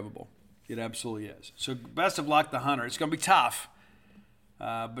unforgivable. It absolutely is. So best of luck to Hunter. It's going to be tough,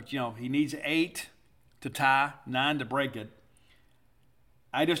 but he needs 8 to tie, 9 to break it.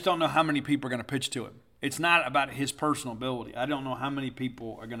 I just don't know how many people are going to pitch to him. It's not about his personal ability. I don't know how many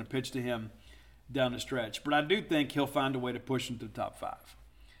people are going to pitch to him down the stretch, but I do think he'll find a way to push him to the top 5.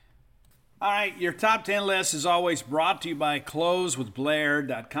 All right, your top 10 list is always brought to you by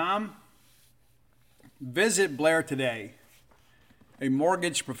closewithblair.com. Visit Blair today, a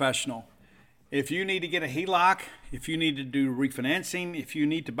mortgage professional. If you need to get a HELOC, if you need to do refinancing, if you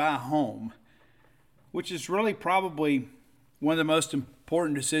need to buy a home, which is really probably one of the most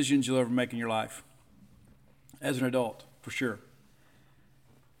important decisions you'll ever make in your life as an adult, for sure,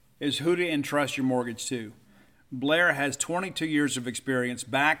 is who to entrust your mortgage to. Blair has 22 years of experience,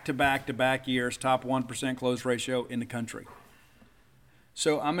 back-to-back-to-back years, top 1% close ratio in the country.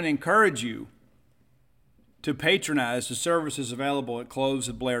 So I'm going to encourage you to patronize the services available at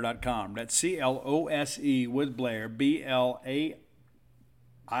closewithblair.com. That's C-L-O-S-E with Blair, B-L-A-I-R,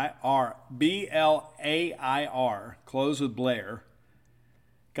 B-L-A-I-R, Close with Blair.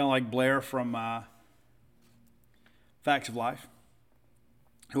 Kind of like Blair from Facts of Life,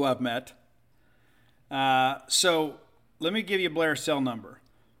 who I've met. So let me give you Blair's cell number,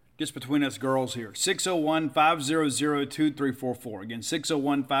 just between us girls here. 601-500-2344. Again,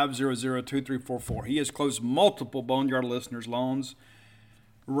 601-500-2344. He has closed multiple Boneyard listeners' loans,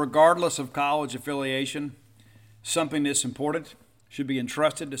 regardless of college affiliation. something this important should be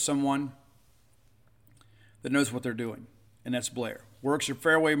entrusted to someone that knows what they're doing, and that's Blair. Works at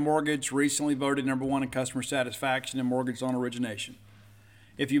Fairway Mortgage, recently voted #1 in customer satisfaction and mortgage loan origination.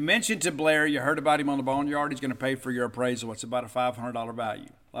 If you mentioned to Blair you heard about him on the Boneyard, he's going to pay for your appraisal. It's about a $500 value.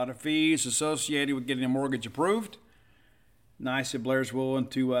 A lot of fees associated with getting a mortgage approved. Nice that Blair's willing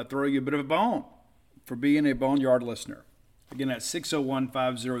to throw you a bit of a bone for being a Boneyard listener. Again, that's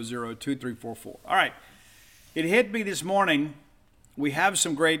 601-500-2344. All right. It hit me this morning. We have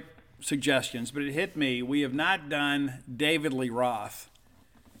some great suggestions, but it hit me. We have not done David Lee Roth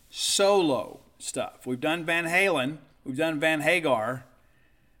solo stuff. We've done Van Halen. We've done Van Hagar.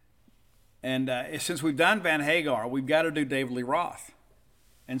 And since we've done Van Hagar, we've got to do David Lee Roth.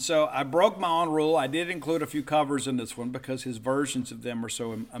 And so I broke my own rule. I did include a few covers in this one because his versions of them are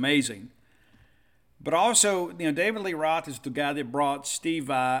so amazing. But also, David Lee Roth is the guy that brought Steve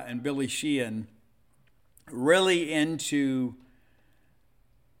Vai and Billy Sheehan really into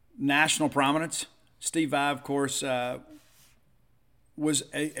national prominence. Steve Vai, of course, was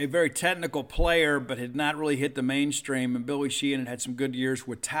a very technical player, but had not really hit the mainstream. And Billy Sheehan had some good years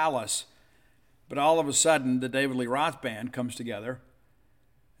with Tallis. But all of a sudden, the David Lee Roth Band comes together.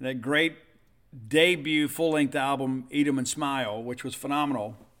 That great debut full-length album, Eat 'Em and Smile, which was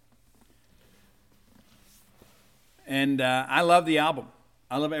phenomenal. And I love the album.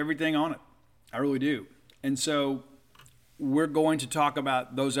 I love everything on it. I really do. And so we're going to talk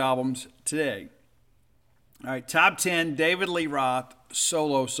about those albums today. All right, top 10 David Lee Roth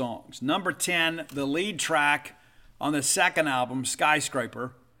solo songs. Number 10, the lead track on the second album,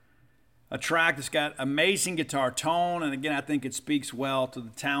 Skyscraper. A track that's got amazing guitar tone, and again, I think it speaks well to the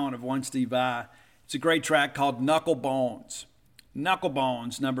talent of one Steve Vai. It's a great track called Knuckle Bones. Knuckle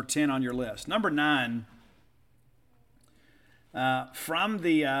Bones, number 10 on your list. Number 9, from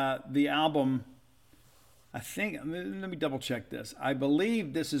the album, I think, let me double check this. I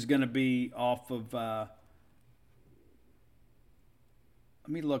believe this is going to be off of, let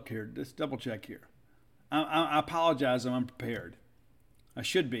me look here, just double check here. I apologize, I'm unprepared. I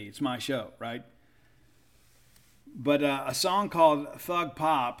should be. It's my show, right? But a song called Thug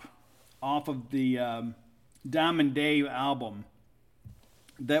Pop off of the Diamond Dave album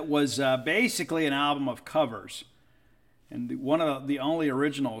that was basically an album of covers. And one of the only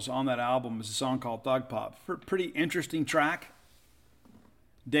originals on that album is a song called Thug Pop. Pretty interesting track.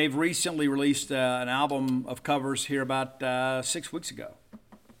 Dave recently released an album of covers here about 6 weeks ago.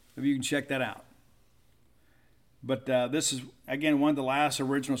 Maybe you can check that out. But this is, again, one of the last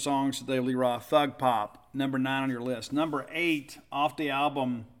original songs of David Lee Roth, Thug Pop, number 9 on your list. Number 8, off the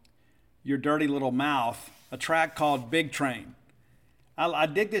album Your Dirty Little Mouth, a track called Big Train. I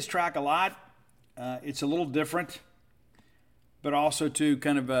dig this track a lot. It's a little different, but also too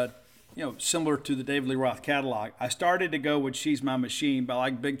kind of similar to the David Lee Roth catalog. I started to go with She's My Machine, but I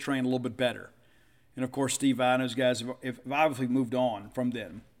like Big Train a little bit better. And of course, Steve Vai and those guys have obviously moved on from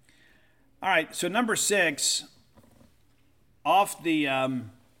then. All right, so number 6, off the,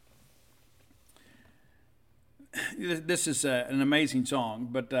 this is an amazing song,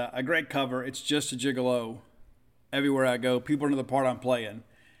 but a great cover. It's Just a Gigolo. Everywhere I go, people know the part I'm playing.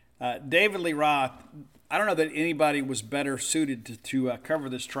 David Lee Roth, I don't know that anybody was better suited to cover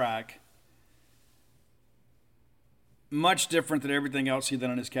this track. Much different than everything else he'd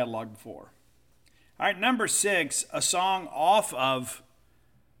done in his catalog before. All right, number 6, a song off of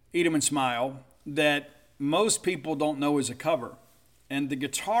Eat 'Em and Smile that most people don't know is a cover. And the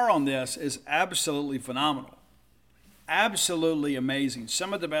guitar on this is absolutely phenomenal. Absolutely amazing.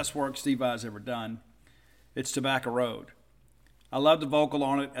 Some of the best work Steve Vai's ever done. It's Tobacco Road. I love the vocal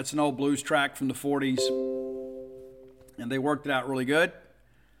on it. That's an old blues track from the 40s. And they worked it out really good.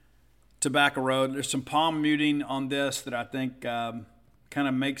 Tobacco Road. There's some palm muting on this that I think kind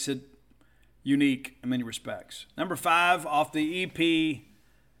of makes it unique in many respects. Number 5, off the EP,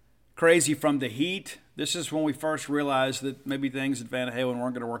 Crazy from the Heat. This is when we first realized that maybe things at Van Halen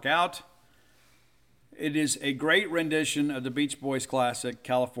weren't going to work out. It is a great rendition of the Beach Boys classic,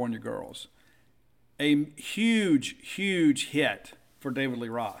 California Girls. A huge, huge hit for David Lee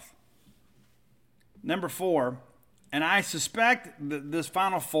Roth. Number 4, and I suspect that this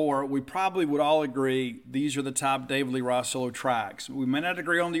final 4, we probably would all agree these are the top David Lee Roth solo tracks. We may not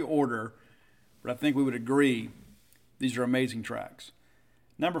agree on the order, but I think we would agree these are amazing tracks.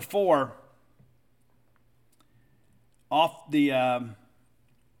 Number 4, off the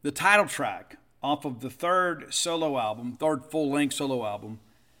title track, off of the third full-length solo album,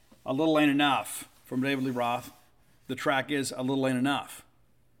 A Little Ain't Enough, from David Lee Roth. The track is A Little Ain't Enough.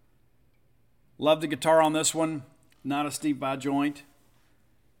 Love the guitar on this one. Not a Steve Vai joint,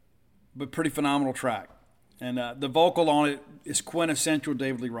 but pretty phenomenal track. And the vocal on it is quintessential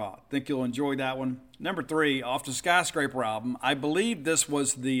David Lee Roth. I think you'll enjoy that one. Number 3, off the Skyscraper album. I believe this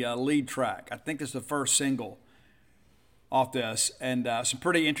was the lead track. I think this is the first single off this. And some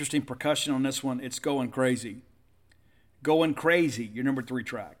pretty interesting percussion on this one. It's Going Crazy. Going Crazy, your number 3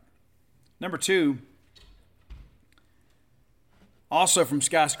 track. Number 2, also from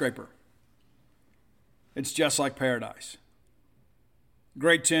Skyscraper. It's Just Like Paradise.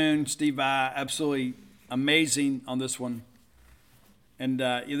 Great tune. Steve Vai, absolutely amazing on this one. And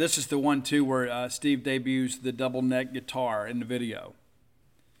this is the one, too, where Steve debuts the double neck guitar in the video.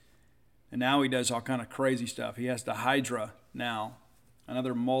 And now he does all kind of crazy stuff. He has the Hydra now,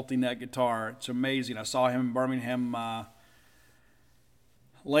 another multi-neck guitar. It's amazing. I saw him in Birmingham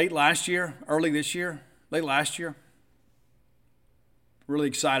late last year. Really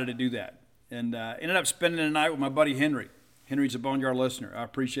excited to do that. And ended up spending the night with my buddy Henry. Henry's a Boneyard listener. I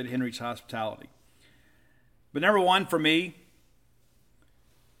appreciate Henry's hospitality. But number 1 for me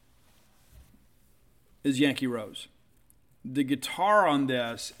is Yankee Rose. The guitar on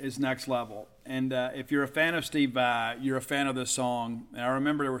this is next level. And if you're a fan of Steve Vai, you're a fan of this song. And I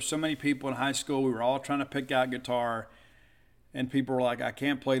remember there were so many people in high school. We were all trying to pick out guitar. And people were like, I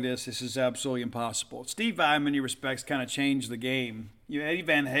can't play this. This is absolutely impossible. Steve Vai, in many respects, kind of changed the game. Eddie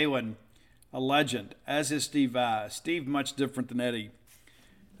Van Halen, a legend, as is Steve Vai. Steve, much different than Eddie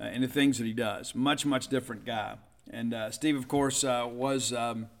in the things that he does. Much, much different guy. And Steve, of course, was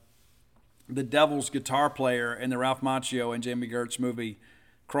the devil's guitar player in the Ralph Macchio and Jamie Gertz movie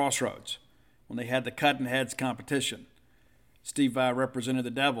Crossroads, when they had the cutting heads competition. Steve Vai represented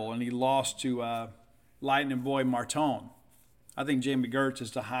the devil, and he lost to Lightning Boy Martone. I think Jamie Gertz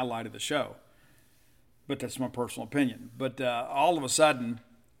is the highlight of the show, but that's my personal opinion. But all of a sudden,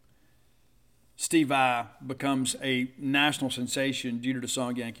 Steve Vai becomes a national sensation due to the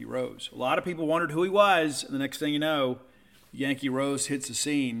song Yankee Rose. A lot of people wondered who he was, and the next thing you know, Yankee Rose hits the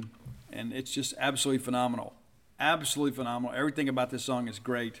scene, and it's just absolutely phenomenal. Absolutely phenomenal. Everything about this song is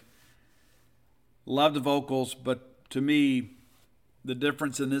great. Love the vocals, but to me, the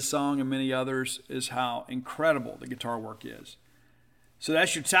difference in this song and many others is how incredible the guitar work is. So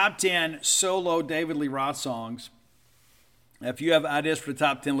that's your top 10 solo David Lee Roth songs. If you have ideas for the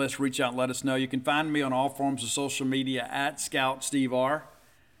top 10 list, reach out and let us know. You can find me on all forms of social media at Scout Steve R.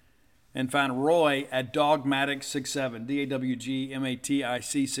 And find Roy at Dogmatic67, Dawgmatic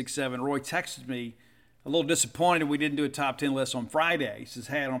 67. Roy texted me a little disappointed we didn't do a top 10 list on Friday. He says,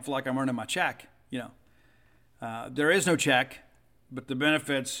 hey, I don't feel like I'm earning my check. There is no check, but the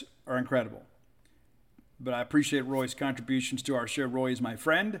benefits are incredible. But I appreciate Roy's contributions to our show. Roy is my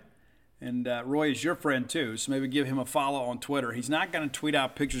friend, and Roy is your friend too, so maybe give him a follow on Twitter. He's not going to tweet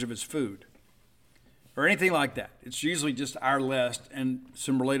out pictures of his food or anything like that. It's usually just our list and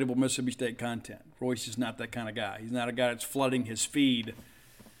some relatable Mississippi State content. Roy's just not that kind of guy. He's not a guy that's flooding his feed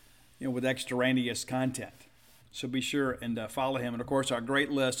with extraneous content. So be sure and follow him. And, of course, our great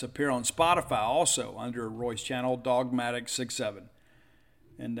lists appear on Spotify also under Roy's channel, Dogmatic67.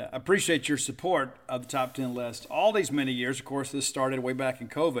 And I appreciate your support of the top 10 list all these many years. Of course, this started way back in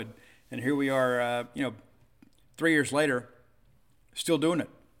COVID, and here we are, 3 years later, still doing it.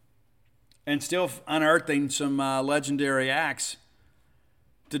 And still unearthing some legendary acts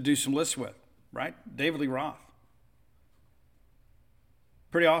to do some lists with, right? David Lee Roth.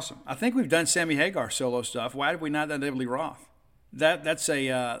 Pretty awesome. I think we've done Sammy Hagar solo stuff. Why have we not done David Lee Roth? That's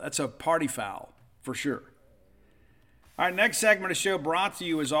a party foul for sure. All right, next segment of the show brought to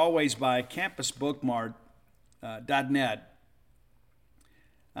you as always by CampusBookMart.net.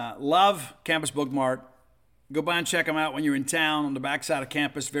 Love Campus Bookmart. Go by and check them out when you're in town on the backside of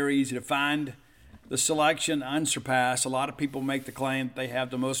campus. Very easy to find. The selection unsurpassed. A lot of people make the claim that they have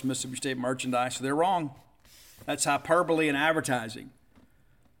the most Mississippi State merchandise. So they're wrong. That's hyperbole in advertising.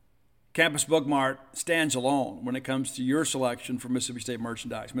 Campus Bookmart stands alone when it comes to your selection for Mississippi State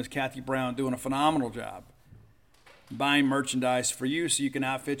merchandise. Miss Kathy Brown doing a phenomenal job buying merchandise for you so you can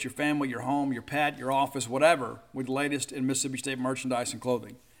outfit your family, your home, your pet, your office, whatever, with the latest in Mississippi State merchandise and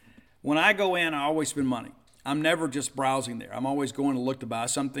clothing. When I go in, I always spend money. I'm never just browsing there. I'm always going to look to buy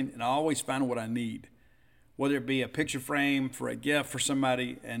something, and I always find what I need, whether it be a picture frame for a gift for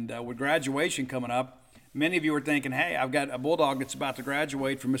somebody. And with graduation coming up, many of you are thinking, hey, I've got a Bulldog that's about to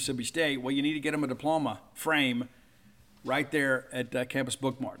graduate from Mississippi State. Well, you need to get them a diploma frame right there at Campus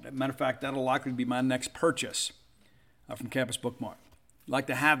Bookmart. As a matter of fact, that'll likely be my next purchase from Campus Bookmart. I'd like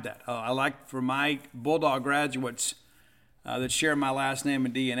to have that. I like for my Bulldog graduates that share my last name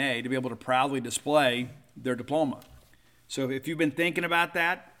and DNA to be able to proudly display their diploma. So if you've been thinking about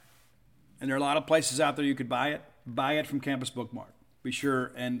that, and there are a lot of places out there you could buy it from Campus Bookmart. Be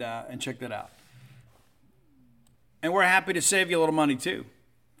sure and check that out. And we're happy to save you a little money, too,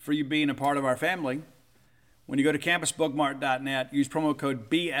 for you being a part of our family. When you go to campusbookmart.net, use promo code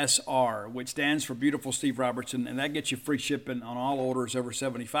BSR, which stands for Beautiful Steve Robertson, and that gets you free shipping on all orders over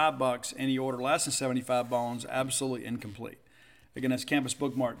 $75. Any order less than $75, absolutely incomplete. Again, that's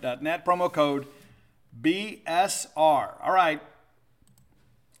campusbookmart.net, promo code BSR. All right,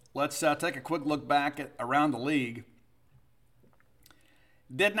 let's take a quick look back at around the league.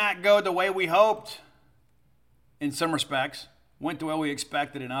 Did not go the way we hoped in some respects, went the way we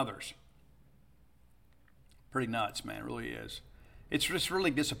expected in others. Pretty nuts, man. It really is. It's just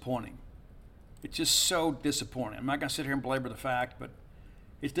really disappointing. It's just so disappointing. I'm not going to sit here and belabor the fact, but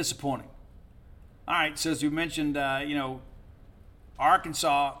it's disappointing. All right, so as you mentioned,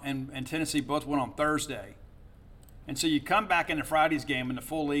 Arkansas and Tennessee both went on Thursday. And so you come back into Friday's game and the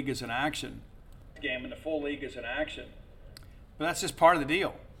full league is in action. But that's just part of the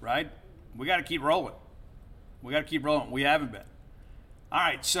deal, right? We got to keep rolling. We haven't been. All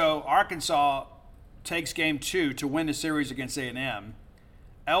right, so Arkansas takes game 2 to win the series against A&M.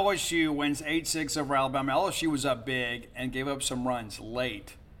 LSU wins 8-6 over Alabama. LSU was up big and gave up some runs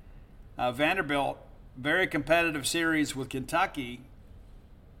late. Vanderbilt, very competitive series with Kentucky,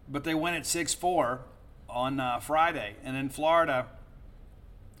 but they win at 6-4 on Friday. And then Florida,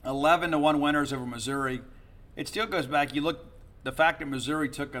 11-1 winners over Missouri. It still goes back. You look, the fact that Missouri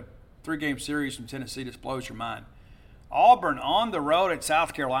took a 3-game series from Tennessee just blows your mind. Auburn on the road at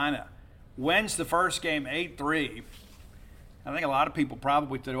South Carolina wins the first game 8-3. I think a lot of people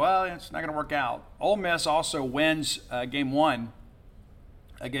probably thought, well, it's not going to work out. Ole Miss also wins game 1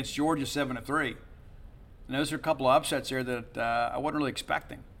 against Georgia 7-3. And those are a couple of upsets there that I wasn't really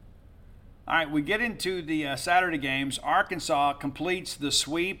expecting. All right, we get into the Saturday games. Arkansas completes the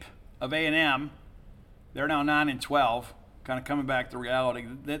sweep of A&M. They're now 9-12. Kind of coming back to reality.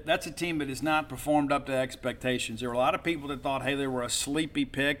 That's a team that has not performed up to expectations. There were a lot of people that thought, hey, they were a sleepy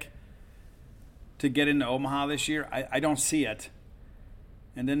pick to get into Omaha this year. I don't see it.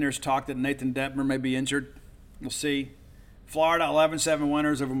 And then there's talk that Nathan Detmer may be injured. We'll see. Florida, 11-7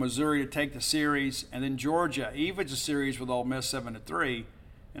 winners over Missouri to take the series. And then Georgia evens the series with Ole Miss 7-3.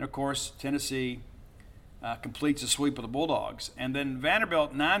 And, of course, Tennessee completes the sweep of the Bulldogs. And then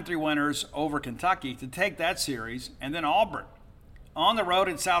Vanderbilt, 9-3 winners over Kentucky to take that series. And then Auburn, on the road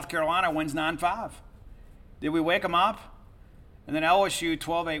in South Carolina, wins 9-5. Did we wake them up? And then LSU,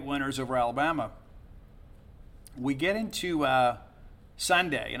 12-8 winners over Alabama. We get into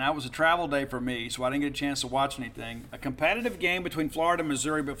Sunday, and that was a travel day for me, so I didn't get a chance to watch anything. A competitive game between Florida and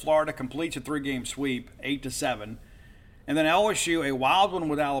Missouri, but Florida completes a 3-game sweep, 8-7. And then LSU, a wild one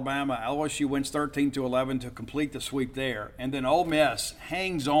with Alabama. LSU wins 13-11 to complete the sweep there. And then Ole Miss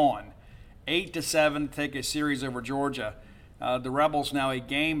hangs on, 8-7 to take a series over Georgia. The Rebels now a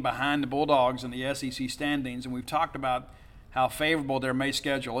game behind the Bulldogs in the SEC standings, and we've talked about how favorable their May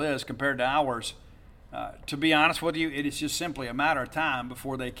schedule is compared to ours. To be honest with you, it is just simply a matter of time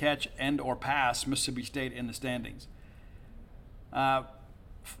before they catch and or pass Mississippi State in the standings.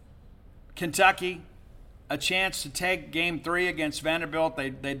 Kentucky, a chance to take Game 3 against Vanderbilt.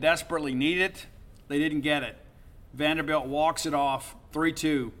 They desperately need it. They didn't get it. Vanderbilt walks it off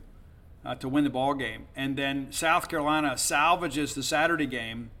 3-2 to win the ball game. And then South Carolina salvages the Saturday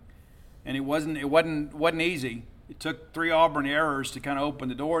game, and it wasn't easy. It took 3 Auburn errors to kind of open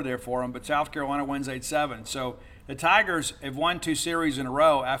the door there for them, but South Carolina wins 8-7. So the Tigers have won 2 series in a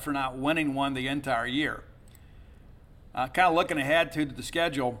row after not winning one the entire year. Kind of looking ahead to the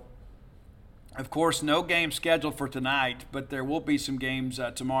schedule, of course, no game scheduled for tonight, but there will be some games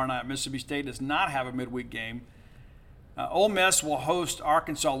tomorrow night. Mississippi State does not have a midweek game. Ole Miss will host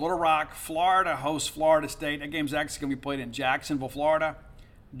Arkansas Little Rock. Florida hosts Florida State. That game's actually going to be played in Jacksonville, Florida.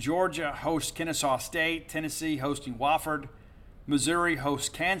 Georgia hosts Kennesaw State. Tennessee hosting Wofford. Missouri hosts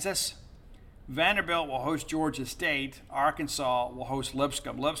Kansas. Vanderbilt will host Georgia State. Arkansas will host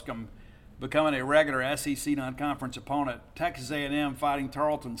Lipscomb. Lipscomb becoming a regular SEC non-conference opponent. Texas A&M fighting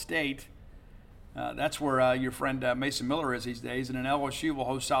Tarleton State. That's where your friend Mason Miller is these days. And then LSU will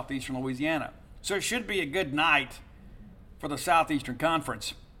host Southeastern Louisiana. So it should be a good night for the Southeastern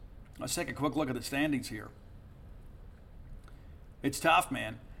Conference. Let's take a quick look at the standings here. It's tough,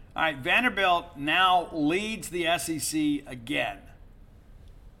 man. All right, Vanderbilt now leads the SEC again.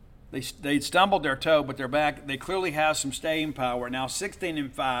 They stumbled their toe, but they're back. They clearly have some staying power. Now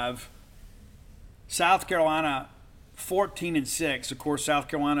 16-5. South Carolina 14-6. Of course, South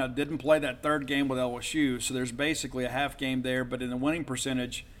Carolina didn't play that third game with LSU, so there's basically a half game there. But in the winning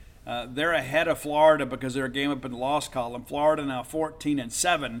percentage, they're ahead of Florida because they're a game up in the loss column. Florida now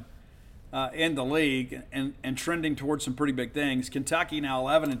 14-7. In the league and trending towards some pretty big things. Kentucky now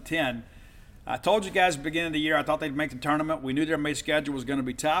 11-10. I told you guys at the beginning of the year I thought they'd make the tournament. We knew their May schedule was going to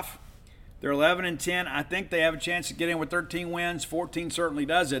be tough. They're 11-10. I think they have a chance to get in with 13 wins. 14 certainly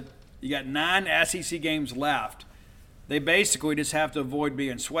does it. You got 9 SEC games left. They basically just have to avoid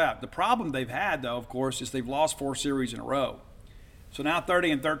being swept. The problem they've had, though, of course, is they've lost 4 series in a row. So now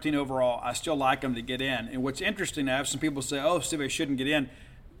 30-13 overall. I still like them to get in. And what's interesting, I have some people say, oh, Steve, they shouldn't get in.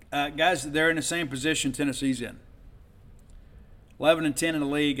 Guys, they're in the same position Tennessee's in. 11-10 in the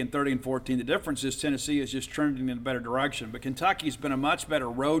league and 30-14. The difference is Tennessee is just trending in a better direction. But Kentucky's been a much better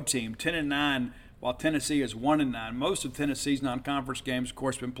road team, 10-9, while Tennessee is 1-9. Most of Tennessee's non-conference games, of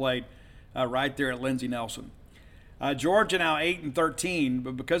course, been played right there at Lindsey Nelson. Georgia now 8-13,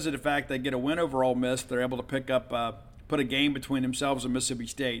 but because of the fact they get a win over Ole Miss, they're able to pick up, put a game between themselves and Mississippi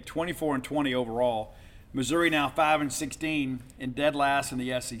State. 24-20 overall. Missouri now 5-16 and dead last in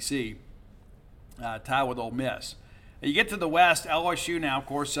the SEC, tied with Ole Miss. You get to the West, LSU now, of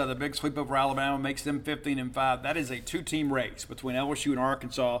course, the big sweep over Alabama makes them 15-5. That is a 2-team race between LSU and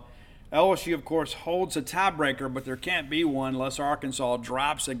Arkansas. LSU, of course, holds a tiebreaker, but there can't be one unless Arkansas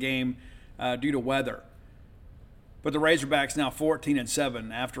drops a game due to weather. But the Razorbacks now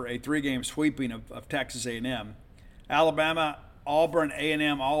 14-7 after a 3-game sweeping of Texas A&M. Alabama, Auburn,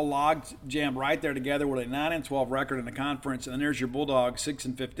 A&M all logged jam right there together with a 9-12 record in the conference. And then there's your Bulldogs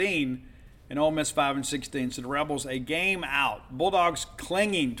 6-15 and Ole Miss 5-16. So the Rebels a game out. Bulldogs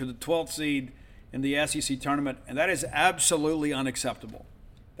clinging to the 12th seed in the SEC tournament, and that is absolutely unacceptable.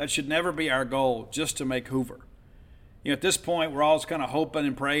 That should never be our goal, just to make Hoover. At this point, we're all kind of hoping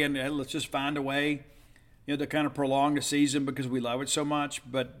and praying, hey, let's just find a way, to kind of prolong the season because we love it so much.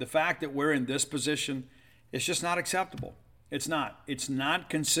 But the fact that we're in this position, it's just not acceptable. It's not. It's not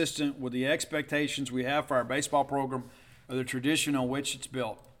consistent with the expectations we have for our baseball program or the tradition on which it's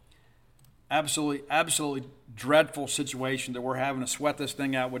built. Absolutely dreadful situation that we're having to sweat this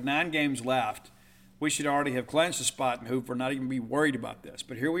thing out. With 9 games left, we should already have clinched a spot in Hoover, not even be worried about this.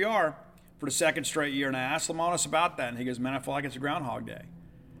 But here we are for the 2nd straight year. And I asked Lamonis about that, and he goes, man, I feel like it's a Groundhog Day.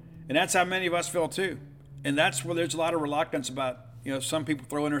 And that's how many of us feel too. And that's where there's a lot of reluctance about, some people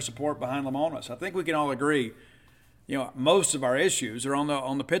throwing their support behind Lamonis. I think we can all agree, most of our issues are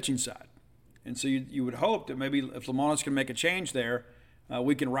on the pitching side. And so you would hope that maybe if Lamonis can make a change there,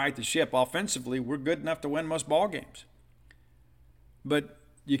 we can right the ship. Offensively, we're good enough to win most ball games. But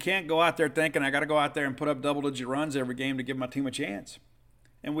you can't go out there thinking, I got to go out there and put up double-digit runs every game to give my team a chance.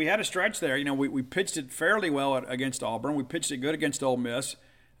 And we had a stretch there. We pitched it fairly well against Auburn. We pitched it good against Ole Miss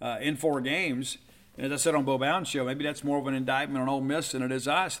in 4 games. And as I said on Bo Bound's show, maybe that's more of an indictment on Ole Miss than it is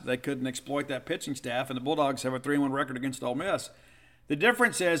us. They couldn't exploit that pitching staff, and the Bulldogs have a 3-1 record against Ole Miss. The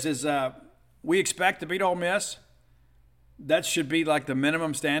difference is we expect to beat Ole Miss. That should be like the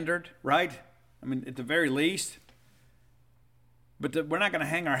minimum standard, right? I mean, at the very least. But we're not going to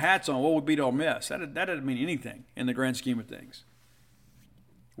hang our hats on, we beat Ole Miss. That doesn't mean anything in the grand scheme of things.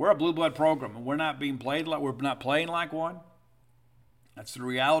 We're a blue blood program, and we're not playing like one. That's the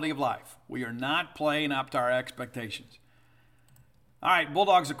reality of life. We are not playing up to our expectations. All right,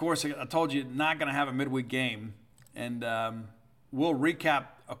 Bulldogs, of course, I told you, not going to have a midweek game. And we'll recap,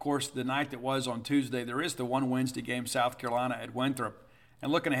 of course, the night that was on Tuesday. There is the one Wednesday game, South Carolina at Winthrop. And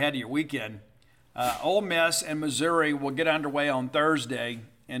looking ahead to your weekend, Ole Miss and Missouri will get underway on Thursday,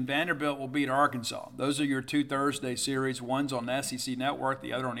 and Vanderbilt will beat Arkansas. Those are your 2 Thursday series. One's on the SEC Network,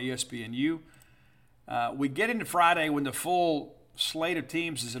 the other on ESPNU. We get into Friday when the full slate of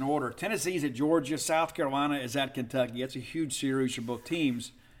teams is in order. Tennessee's at Georgia. South Carolina is at Kentucky. It's a huge series for both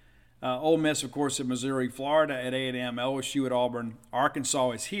teams. Ole Miss, of course, at Missouri. Florida at A&M. LSU at Auburn.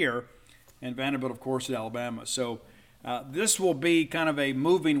 Arkansas is here. And Vanderbilt, of course, at Alabama. So this will be kind of a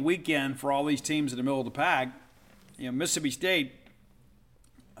moving weekend for all these teams in the middle of the pack. Mississippi State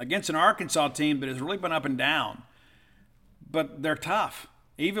against an Arkansas team that has really been up and down. But they're tough.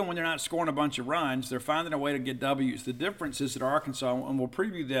 Even when they're not scoring a bunch of runs, they're finding a way to get W's. The difference is that Arkansas, and we'll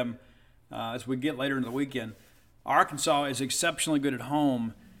preview them as we get later in the weekend, Arkansas is exceptionally good at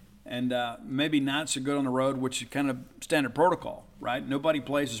home and maybe not so good on the road, which is kind of standard protocol, right? Nobody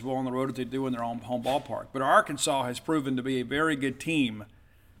plays as well on the road as they do in their own home ballpark. But Arkansas has proven to be a very good team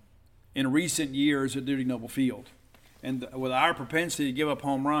in recent years at Duty Noble Field. And with our propensity to give up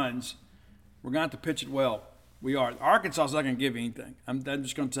home runs, we're going to have to pitch it well. We are. Arkansas is not going to give you anything. I'm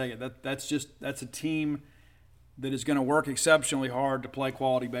just going to tell you that's a team that is going to work exceptionally hard to play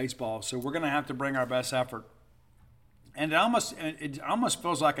quality baseball. So we're going to have to bring our best effort. And it almost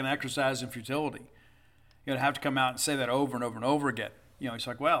feels like an exercise in futility. You have to come out and say that over and over and over again. It's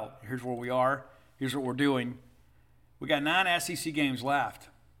like, well, here's where we are. Here's what we're doing. We got 9 SEC games left.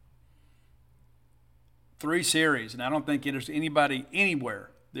 3 series, and I don't think there's anybody anywhere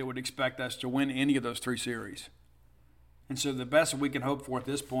that would expect us to win any of those 3 series. And so the best we can hope for at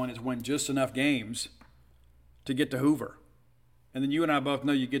this point is win just enough games to get to Hoover. And then you and I both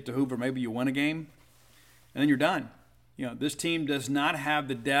know you get to Hoover, maybe you win a game, and then you're done. This team does not have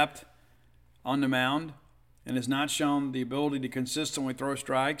the depth on the mound and has not shown the ability to consistently throw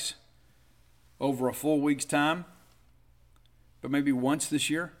strikes over a full week's time, but maybe once this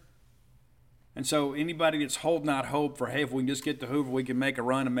year. And so anybody that's holding out hope for, hey, if we can just get to Hoover, we can make a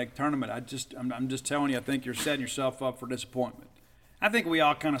run and make a tournament, I'm just telling you, I think you're setting yourself up for disappointment. I think we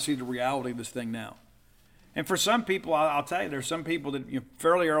all kind of see the reality of this thing now. And for some people, I'll tell you, there's some people that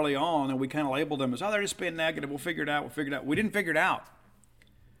fairly early on, and we kind of labeled them as, they're just being negative. We'll figure it out. We didn't figure it out.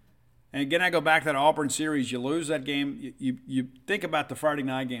 And again, I go back to that Auburn series. You lose that game. You think about the Friday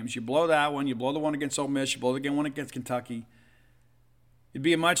night games. You blow that one. You blow the one against Ole Miss. You blow the one against Kentucky. It'd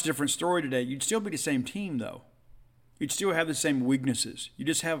be a much different story today. You'd still be the same team, though. You'd still have the same weaknesses. You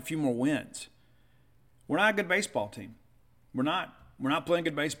just have a few more wins. We're not a good baseball team. We're not. We're not playing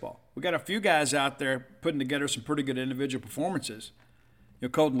good baseball. We got a few guys out there putting together some pretty good individual performances.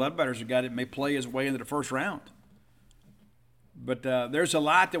 Colton Ledbetter's a guy that may play his way into the first round. But there's a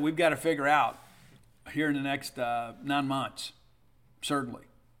lot that we've got to figure out here in the next 9 months, certainly.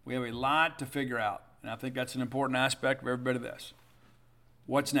 We have a lot to figure out, and I think that's an important aspect of every bit of this.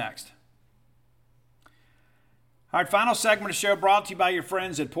 What's next? All right, final segment of the show brought to you by your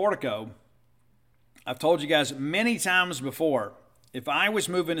friends at Portico. I've told you guys many times before, if I was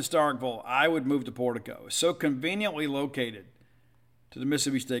moving to Starkville, I would move to Portico. It's so conveniently located to the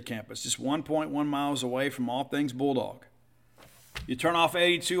Mississippi State campus, just 1.1 miles away from all things Bulldog. You turn off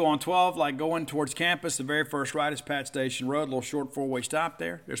 82 on 12, like going towards campus. The very first right is Pat Station Road, a little short 4-way stop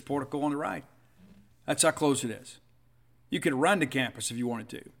there. There's Portico on the right. That's how close it is. You could run to campus if you wanted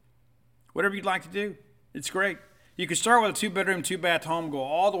to. Whatever you'd like to do, it's great. You can start with a 2-bedroom, 2-bath home, go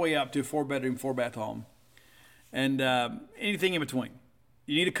all the way up to a 4-bedroom, 4-bath home, and anything in between.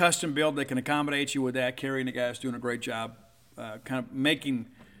 You need a custom build that can accommodate you with that. Carrie and the guys doing a great job kind of making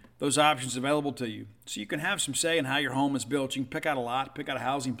those options available to you. So you can have some say in how your home is built. You can pick out a lot, pick out a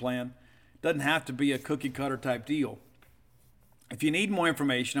housing plan. It doesn't have to be a cookie-cutter type deal. If you need more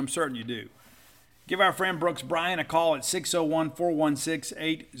information, I'm certain you do. Give our friend Brooks Bryan a call at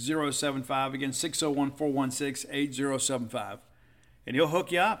 601-416-8075. Again, 601-416-8075. And he'll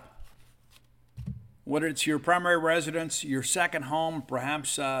hook you up. Whether it's your primary residence, your second home,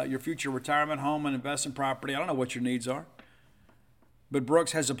 perhaps your future retirement home and investment property. I don't know what your needs are. But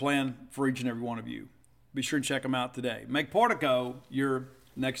Brooks has a plan for each and every one of you. Be sure and check them out today. Make Portico your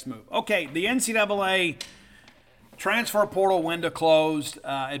next move. Okay, the NCAA transfer portal window closed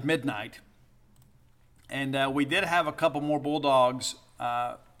at midnight. And we did have a couple more Bulldogs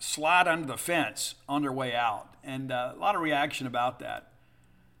slide under the fence on their way out. And a lot of reaction about that.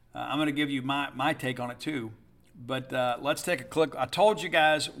 I'm going to give you my take on it too. But let's take a click. I told you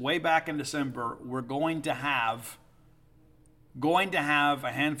guys way back in December we're going to have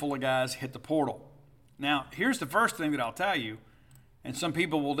a handful of guys hit the portal. Now, here's the first thing that I'll tell you, and some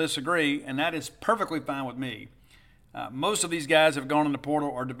people will disagree, and that is perfectly fine with me. Most of these guys have gone in the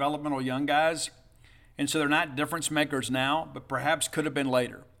portal are developmental young guys, and so they're not difference makers now, but perhaps could have been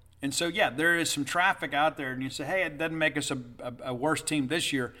later. And so, yeah, there is some traffic out there, and you say, hey, it doesn't make us a worse team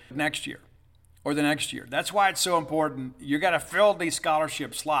this year, next year, or the next year. That's why it's so important. You got to fill these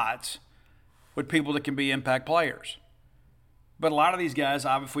scholarship slots with people that can be impact players. But a lot of these guys,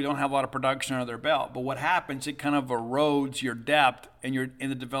 obviously, don't have a lot of production under their belt. But what happens, it kind of erodes your depth and you're in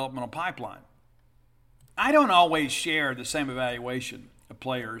the developmental pipeline. I don't always share the same evaluation of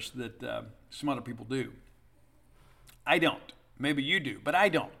players that some other people do. I don't. Maybe you do, but I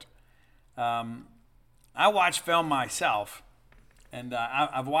don't. I watch film myself, and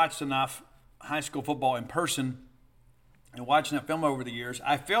I've watched enough high school football in person and watching that film over the years.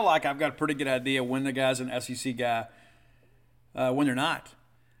 I feel like I've got a pretty good idea when the guy's an SEC guy, when they're not,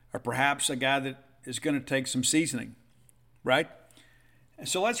 or perhaps a guy that is going to take some seasoning, right? And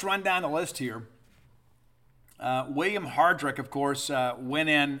so let's run down the list here. William Hardrick, of course, went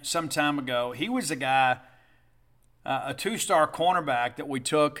in some time ago. He was a guy, a 2-star cornerback that we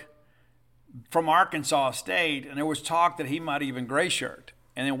took from Arkansas State, and there was talk that he might even gray shirt.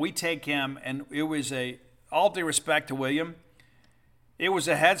 And then we take him, and it was all due respect to William, it was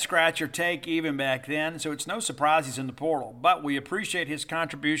a head-scratcher take even back then, so it's no surprise he's in the portal. But we appreciate his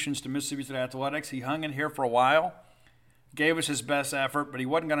contributions to Mississippi State athletics. He hung in here for a while, gave us his best effort, but he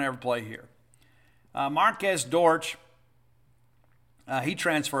wasn't going to ever play here. Marquez Dortch, he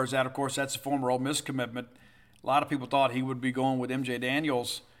transfers out. Of course, that's a former Ole Miss commitment. A lot of people thought he would be going with M.J.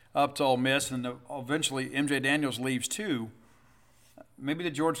 Daniels up to Ole Miss, and eventually M.J. Daniels leaves too. maybe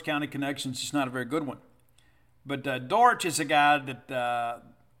the George County connection is just not a very good one. But Dortch is a guy that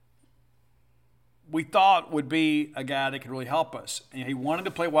we thought would be a guy that could really help us. And he wanted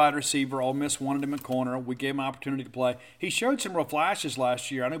to play wide receiver. Ole Miss wanted him at corner. We gave him an opportunity to play. He showed some real flashes last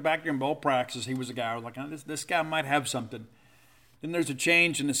year. I knew back during bowl practices he was a guy I was like, oh, this guy might have something. Then there's a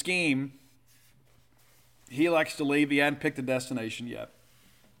change in the scheme. He likes to leave. He hadn't picked a destination yet.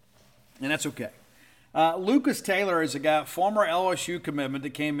 And that's okay. Lucas Taylor is a guy, former LSU commitment that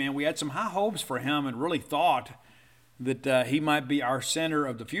came in. We had some high hopes for him and really thought that he might be our center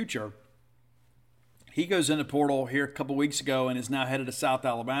of the future. He goes in the portal here a couple weeks ago and is now headed to South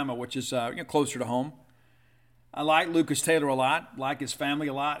Alabama, which is closer to home. I like Lucas Taylor a lot, like his family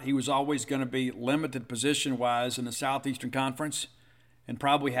a lot. He was always going to be limited position-wise in the Southeastern Conference and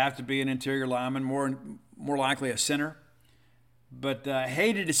probably have to be an interior lineman, more likely a center. But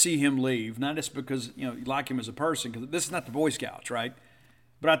hated to see him leave, not just because you like him as a person, because this is not the Boy Scouts, right?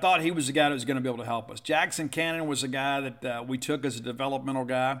 But I thought he was the guy that was going to be able to help us. Jackson Cannon was a guy that we took as a developmental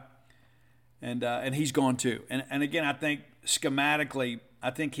guy. And he's gone too. And again, I think schematically, I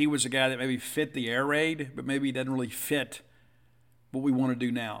think he was a guy that maybe fit the air raid, but maybe he doesn't really fit what we want to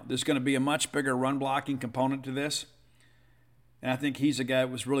do now. There's going to be a much bigger run blocking component to this. And I think he's a guy that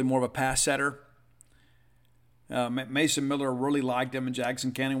was really more of a pass setter. Mason Miller really liked him, and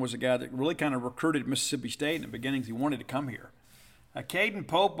Jackson Cannon was a guy that really kind of recruited Mississippi State in the beginning. He wanted to come here. Caden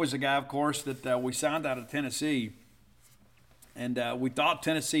Pope was a guy, of course, that we signed out of Tennessee. And we thought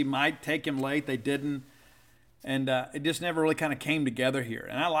Tennessee might take him late. They didn't. And it just never really kind of came together here.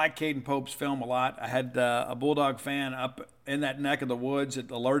 And I like Caden Pope's film a lot. I had a Bulldog fan up in that neck of the woods that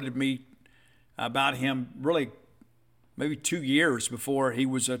alerted me about him really maybe 2 years before he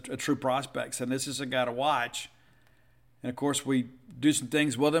was a true prospect. And this is a guy to watch. And, of course, we do some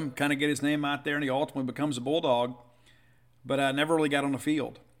things with him, kind of get his name out there, and he ultimately becomes a Bulldog. But I never really got on the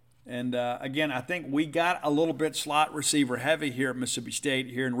field. And, again, I think we got a little bit slot receiver heavy here at Mississippi State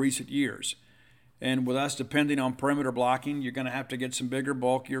here in recent years. And with us depending on perimeter blocking, you're going to have to get some bigger,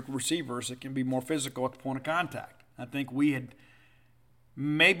 bulkier receivers that can be more physical at the point of contact. I think we had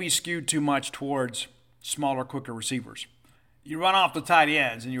maybe skewed too much towards smaller, quicker receivers. You run off the tight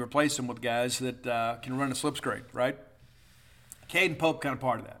ends and you replace them with guys that can run a slip screen, right? Caden Pope kind of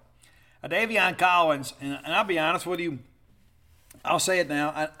part of that. Davion Collins, and I'll be honest with you, I'll say it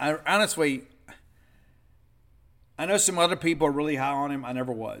now. I honestly, I know some other people are really high on him. I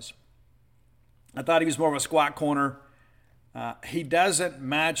never was. I thought he was more of a squat corner. He doesn't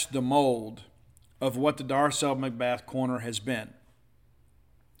match the mold of what the Darcel McBath corner has been.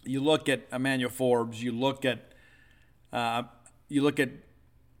 You look at Emmanuel Forbes. You look at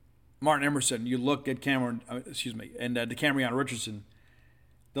Martin Emerson. You look at DeCamerion Richardson.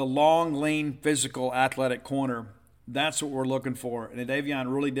 The long, lean, physical, athletic corner. That's what we're looking for. And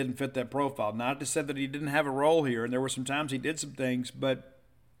Davion really didn't fit that profile. Not to say that he didn't have a role here, and there were some times he did some things, but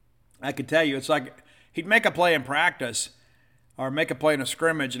I could tell you, it's like he'd make a play in practice or make a play in a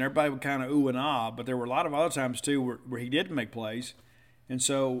scrimmage, and everybody would kind of ooh and ah. But there were a lot of other times, too, where he didn't make plays. And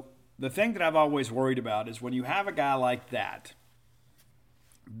so the thing that I've always worried about is when you have a guy like that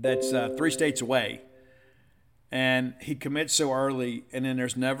that's 3 states away, and he commits so early, and then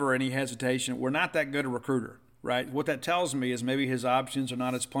there's never any hesitation, we're not that good a recruiter, right? What that tells me is maybe his options are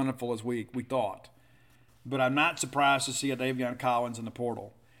not as plentiful as we thought. But I'm not surprised to see a Davion Collins in the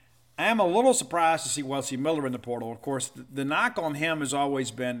portal. I am a little surprised to see Wesley Miller in the portal. Of course, the knock on him has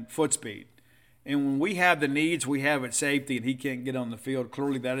always been foot speed. And when we have the needs we have at safety and he can't get on the field,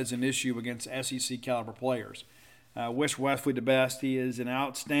 clearly that is an issue against SEC caliber players. Wish Wesley the best. He is an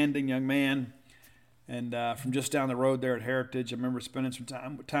outstanding young man. And from just down the road there at Heritage, I remember spending some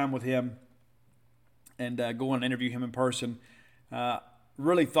time with him and going to interview him in person.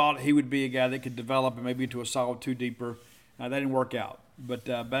 Really thought he would be a guy that could develop and maybe into a solid 2-deeper. That didn't work out. But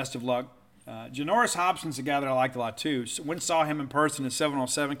best of luck. Janoris Hobson's a guy that I liked a lot too. When saw him in person at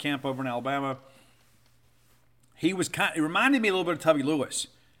 7-on-7 camp over in Alabama, he reminded me a little bit of Tubby Lewis.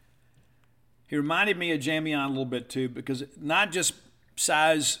 He reminded me of Jamion a little bit too, because not just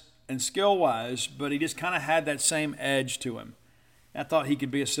size and skill-wise, but he just kind of had that same edge to him. I thought he could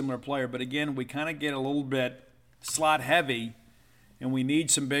be a similar player, but again, we kind of get a little bit slot heavy, and we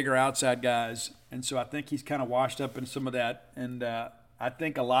need some bigger outside guys. And so I think he's kind of washed up in some of that. And I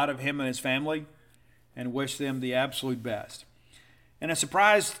think a lot of him and his family, and wish them the absolute best. And a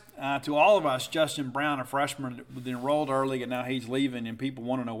surprise to all of us, Justin Brown, a freshman, was enrolled early, and now he's leaving, and people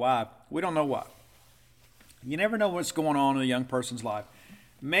want to know why. We don't know why. You never know what's going on in a young person's life.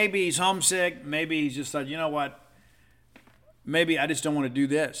 Maybe he's homesick. Maybe he's just like, you know what? Maybe I just don't want to do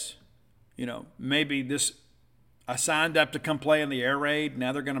this. Maybe this I signed up to come play in the air raid.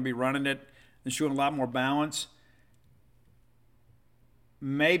 Now they're going to be running it and showing a lot more balance.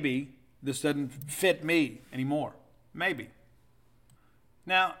 Maybe this doesn't fit me anymore. Maybe.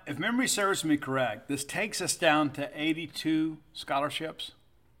 Now, if memory serves me correct, this takes us down to 82 scholarships.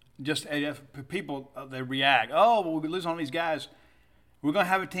 Just people, they react. Oh, well, we lose on these guys. We're going to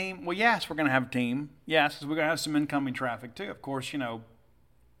have a team. Well, yes, we're going to have a team. Yes, because we're going to have some incoming traffic too. Of course,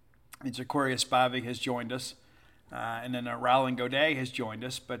 it's Aquarius Spivey has joined us. And then Rowling Godet has joined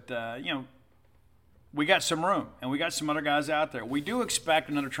us. But, we got some room, and we got some other guys out there. We do expect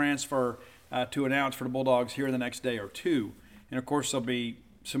another transfer to announce for the Bulldogs here in the next day or two. And, of course, there'll be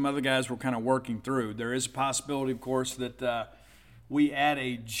some other guys we're kind of working through. There is a possibility, of course, that we add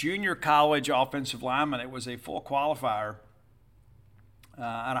a junior college offensive lineman. It was a full qualifier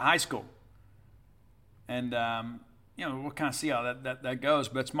out of high school. And, we'll kind of see how that goes.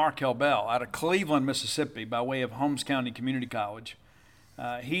 But it's Markel Bell out of Cleveland, Mississippi, by way of Holmes County Community College.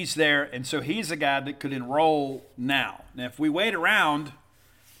 He's there, and so he's a guy that could enroll now. Now, if we wait around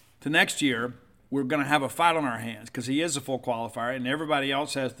to next year, we're going to have a fight on our hands because he is a full qualifier, and everybody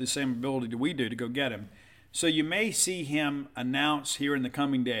else has the same ability that we do to go get him. So you may see him announce here in the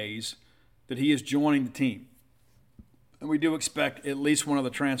coming days that he is joining the team. And we do expect at least one of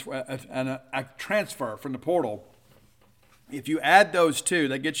the a transfer from the portal. If you add those two,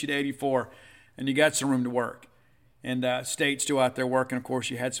 that gets you to 84, and you got some room to work. And State's still out there working. Of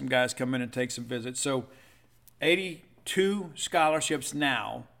course, you had some guys come in and take some visits. So 82 scholarships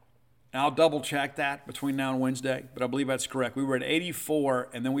now. And I'll double-check that between now and Wednesday, but I believe that's correct. We were at 84,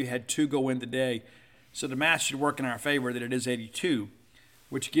 and then we had 2 go in today. So the math should work in our favor that it is 82,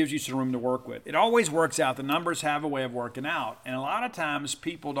 which gives you some room to work with. It always works out. The numbers have a way of working out. And a lot of times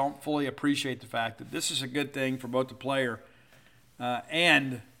people don't fully appreciate the fact that this is a good thing for both the player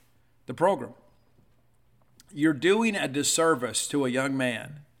and the program. You're doing a disservice to a young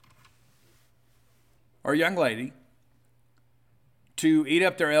man or a young lady to eat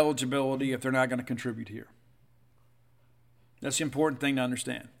up their eligibility if they're not going to contribute here. That's the important thing to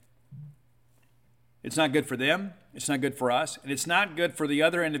understand. It's not good for them. It's not good for us. And it's not good for the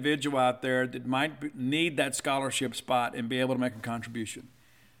other individual out there that might need that scholarship spot and be able to make a contribution.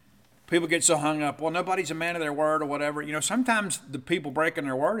 People get so hung up, well, nobody's a man of their word or whatever. Sometimes the people breaking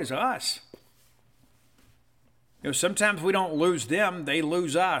their word is us. Sometimes we don't lose them, they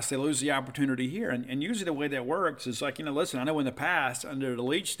lose us. They lose the opportunity here. And usually the way that works is like, listen, I know in the past under the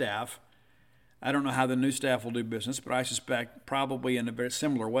Leach staff, I don't know how the new staff will do business, but I suspect probably in a very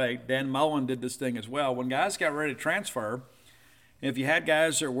similar way. Dan Mullen did this thing as well. When guys got ready to transfer, if you had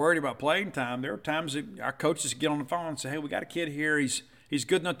guys that were worried about playing time, there were times that our coaches get on the phone and say, hey, we got a kid here. He's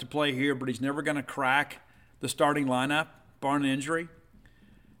good enough to play here, but he's never going to crack the starting lineup, barring an injury.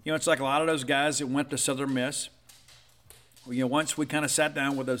 It's like a lot of those guys that went to Southern Miss. Once we kind of sat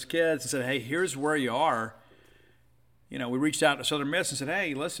down with those kids and said, hey, here's where you are, we reached out to Southern Miss and said,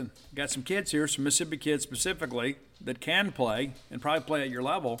 hey, listen, got some kids here, some Mississippi kids specifically, that can play and probably play at your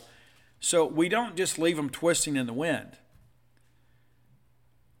level. So we don't just leave them twisting in the wind.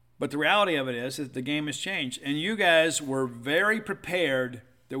 But the reality of it is that the game has changed. And you guys were very prepared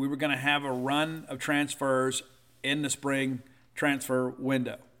that we were going to have a run of transfers in the spring transfer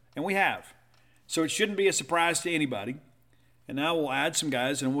window. And we have. So it shouldn't be a surprise to anybody. And now we'll add some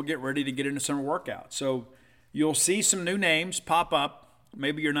guys and we'll get ready to get into summer workout. So you'll see some new names pop up,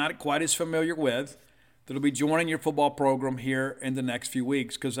 maybe you're not quite as familiar with, that'll be joining your football program here in the next few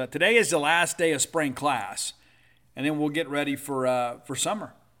weeks. Because today is the last day of spring class. And then we'll get ready for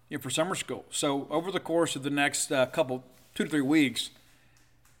summer, for summer school. So over the course of the next 2 to 3 weeks,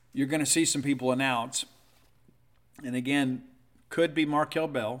 you're going to see some people announce. And again, could be Markel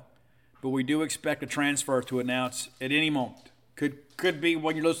Bell, but we do expect a transfer to announce at any moment. Could be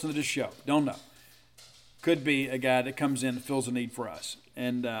when you're listening to this show. Don't know. Could be a guy that comes in and fills a need for us.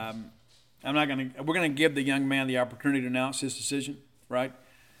 And we're going to give the young man the opportunity to announce his decision, right?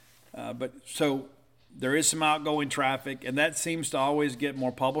 But so there is some outgoing traffic, and that seems to always get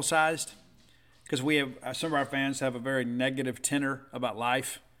more publicized because we have some of our fans have a very negative tenor about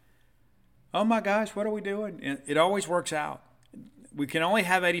life. Oh my gosh, what are we doing? And it always works out. We can only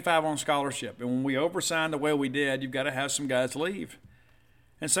have 85 on scholarship. And when we oversign the way we did, you've got to have some guys leave.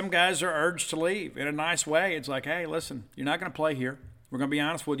 And some guys are urged to leave in a nice way. It's like, hey, listen, you're not going to play here. We're going to be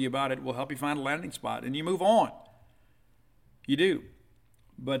honest with you about it. We'll help you find a landing spot. And you move on. You do.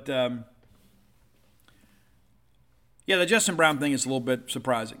 But, the Justin Brown thing is a little bit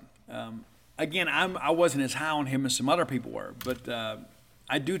surprising. Again, I wasn't as high on him as some other people were. But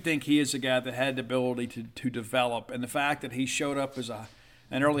I do think he is a guy that had the ability to develop. And the fact that he showed up as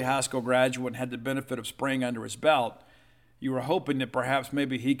an early high school graduate and had the benefit of spring under his belt, you were hoping that perhaps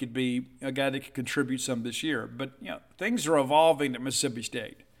maybe he could be a guy that could contribute some this year. But, things are evolving at Mississippi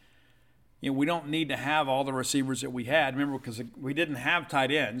State. We don't need to have all the receivers that we had. Remember, because we didn't have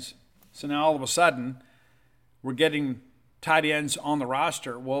tight ends. So now all of a sudden we're getting tight ends on the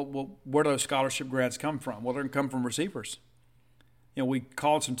roster. Well, where do those scholarship grants come from? Well, they're going to come from receivers. We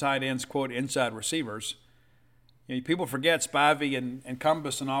called some tight ends, quote, inside receivers. People forget Spivey and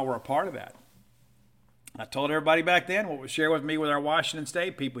Cumbus and all were a part of that. I told everybody back then what was shared with me with our Washington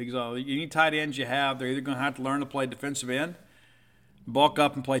State people. He goes, oh, you need tight ends you have. They're either going to have to learn to play defensive end, bulk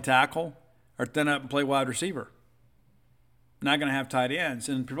up and play tackle, or thin up and play wide receiver. Not going to have tight ends.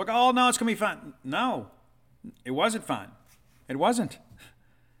 And people are like, oh, no, it's going to be fun. No, it wasn't fun. It wasn't.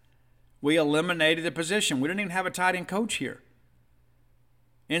 We eliminated the position. We didn't even have a tight end coach here.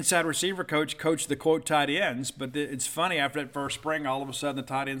 Inside receiver coach coached the, quote, tight ends, but it's funny, after that first spring, all of a sudden the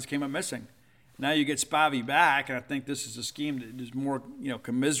tight ends came up missing. Now you get Spivey back, and I think this is a scheme that is more,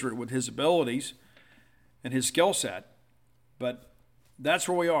 commensurate with his abilities and his skill set. But that's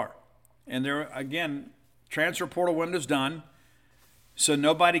where we are. And there, again, transfer portal window's done, so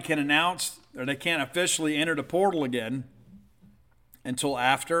nobody can announce, or they can't officially enter the portal again until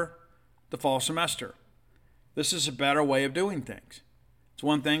after the fall semester. This is a better way of doing things. It's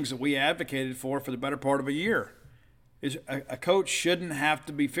one of the things that we advocated for the better part of a year. Is a coach shouldn't have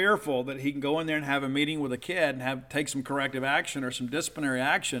to be fearful that he can go in there and have a meeting with a kid and take some corrective action or some disciplinary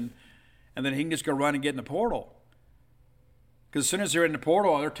action, and then he can just go run and get in the portal. Because as soon as they're in the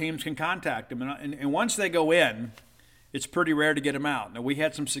portal, other teams can contact them. And once they go in, it's pretty rare to get them out. Now, we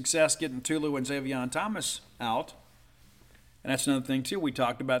had some success getting Tulu and Xavier Thomas out. And that's another thing, too, we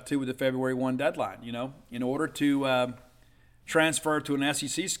talked about, too, with the February 1 deadline. In order to transfer to an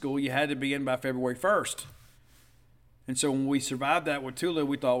SEC school, you had to be in by February 1st. And so when we survived that with Tulu,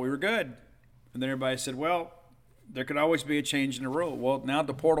 we thought we were good. And then everybody said, well, there could always be a change in the rule. Well, now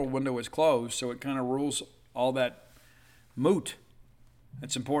the portal window is closed, so it kind of rules all that moot.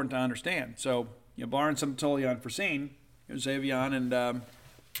 That's important to understand. So, barring something totally unforeseen, Xavier and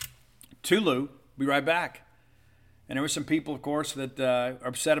Tulu be right back. And there were some people, of course, that are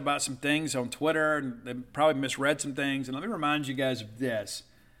upset about some things on Twitter, and they probably misread some things. And let me remind you guys of this.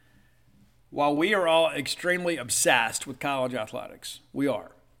 While we are all extremely obsessed with college athletics, we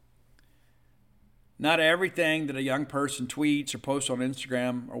are. Not everything that a young person tweets or posts on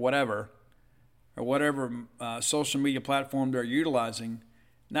Instagram or whatever social media platform they're utilizing,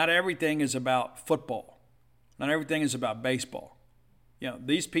 not everything is about football. Not everything is about baseball.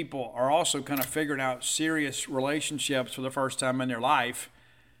 These people are also kind of figuring out serious relationships for the first time in their life.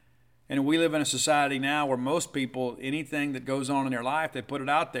 And we live in a society now where most people, anything that goes on in their life, they put it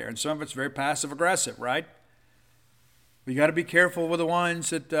out there. And some of it's very passive-aggressive, right? But you got to be careful with the ones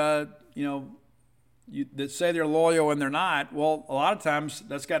that, that say they're loyal and they're not. Well, a lot of times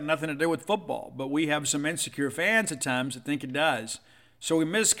that's got nothing to do with football. But we have some insecure fans at times that think it does. So we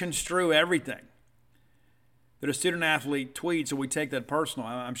misconstrue everything that a student-athlete tweets, and we take that personal.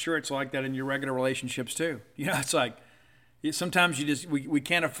 I'm sure it's like that in your regular relationships too. It's like, sometimes we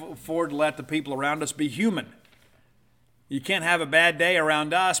can't afford to let the people around us be human. You can't have a bad day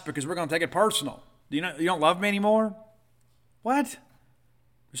around us because we're going to take it personal. You don't love me anymore? What?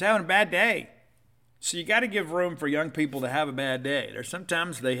 Just having a bad day. So you got to give room for young people to have a bad day. There's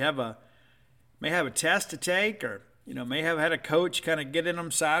sometimes they may have a test to take, or may have had a coach kind of get in them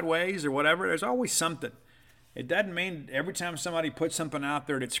sideways or whatever. There's always something. It doesn't mean every time somebody puts something out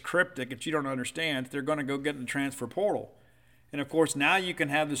there that's cryptic that you don't understand, they're going to go get in the transfer portal. And, of course, now you can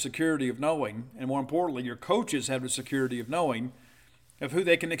have the security of knowing, and more importantly, your coaches have the security of knowing of who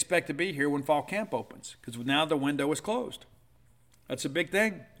they can expect to be here when fall camp opens, because now the window is closed. That's a big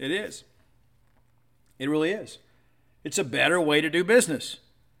thing. It is. It really is. It's a better way to do business.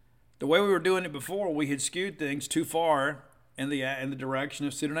 The way we were doing it before, we had skewed things too far in the direction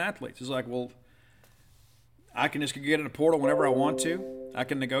of student athletes. It's like, well, I can just get in a portal whenever I want to. I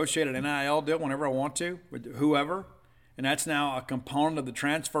can negotiate an NIL deal whenever I want to with whoever. And that's now a component of the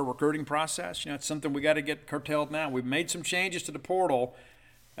transfer recruiting process. It's something we got to get curtailed now. We've made some changes to the portal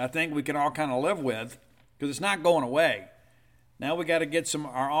I think we can all kind of live with, because it's not going away. Now we got to get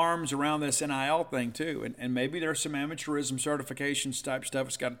our arms around this NIL thing too. And maybe there's some amateurism certifications type stuff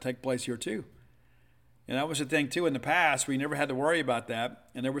that's got to take place here too. And that was the thing, too, in the past. We never had to worry about that.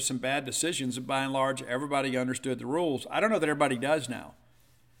 And there were some bad decisions. And by and large, everybody understood the rules. I don't know that everybody does now.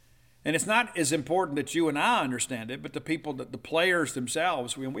 And it's not as important that you and I understand it, but the players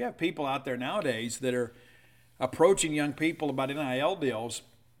themselves. We have people out there nowadays that are approaching young people about NIL deals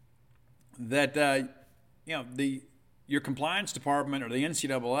that, your compliance department or the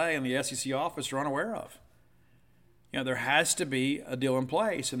NCAA and the SEC office are unaware of. There has to be a deal in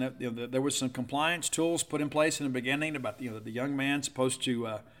place, and there was some compliance tools put in place in the beginning about the young man supposed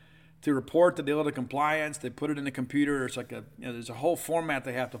to report the deal to compliance. They put it in the computer. It's like there's a whole format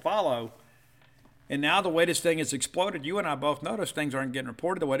they have to follow. And now the way this thing has exploded, you and I both notice things aren't getting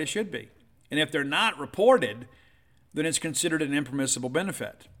reported the way they should be. And if they're not reported, then it's considered an impermissible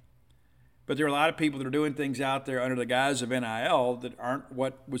benefit. But there are a lot of people that are doing things out there under the guise of NIL that aren't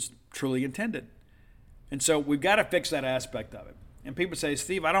what was truly intended. And so we've got to fix that aspect of it. And people say,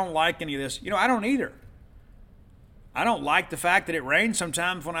 Steve, I don't like any of this. I don't either. I don't like the fact that it rains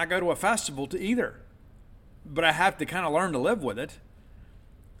sometimes when I go to a festival either. But I have to kind of learn to live with it.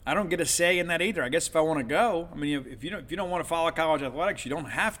 I don't get a say in that either. I guess if I want to go, if you don't want to follow college athletics, you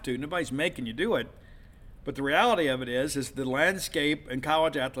don't have to. Nobody's making you do it. But the reality of it is the landscape in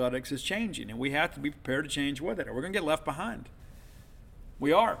college athletics is changing, and we have to be prepared to change with it, or we're going to get left behind.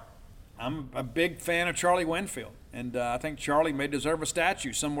 We are. I'm a big fan of Charlie Winfield, and I think Charlie may deserve a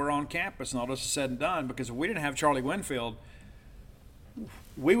statue somewhere on campus, and all this is said and done, because if we didn't have Charlie Winfield,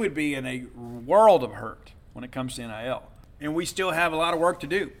 we would be in a world of hurt when it comes to NIL. And we still have a lot of work to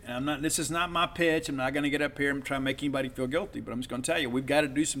do. And this is not my pitch. I'm not going to get up here and try to make anybody feel guilty, but I'm just going to tell you, we've got to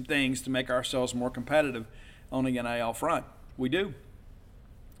do some things to make ourselves more competitive on the NIL front. We do.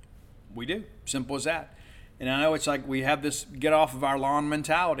 Simple as that. And I know it's like we have this get off of our lawn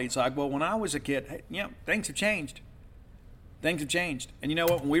mentality. It's like, well, when I was a kid, things have changed. Things have changed. And you know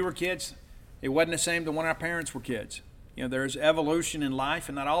what? When we were kids, it wasn't the same to when our parents were kids. There's evolution in life,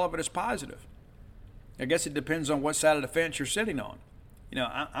 and not all of it is positive. I guess it depends on what side of the fence you're sitting on.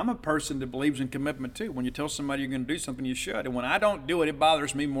 I'm a person that believes in commitment too. When you tell somebody you're going to do something, you should. And when I don't do it, it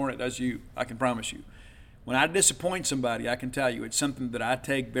bothers me more than it does you. I can promise you. When I disappoint somebody, I can tell you it's something that I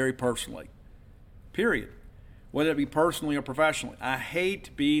take very personally. Period. Whether it be personally or professionally. I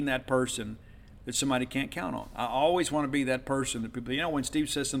hate being that person that somebody can't count on. I always want to be that person that people, when Steve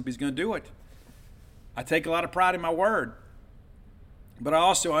says something, he's going to do it. I take a lot of pride in my word. But I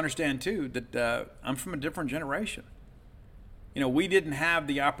also understand, too, that I'm from a different generation. We didn't have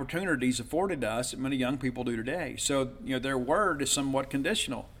the opportunities afforded to us that many young people do today. So, their word is somewhat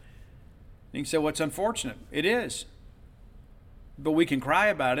conditional. And you can say, well, it's unfortunate. It is. But we can cry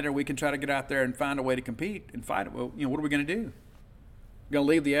about it, or we can try to get out there and find a way to compete and fight it. Well, what are we going to do? We're going to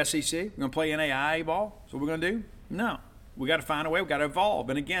leave the SEC? We're going to play NAIA ball? That's what we're going to do? No. We got to find a way. We've got to evolve.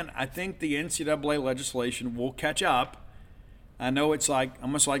 And, again, I think the NCAA legislation will catch up. I know it's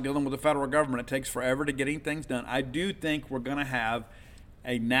almost like dealing with the federal government. It takes forever to getting things done. I do think we're going to have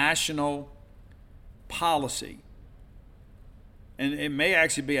a national policy, and it may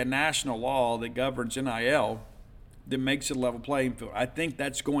actually be a national law that governs NIL that makes it a level playing field. I think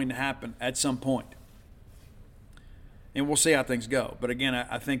that's going to happen at some point, and we'll see how things go. But again,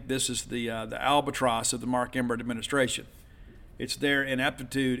 I think this is the albatross of the Mark Emmert administration. It's their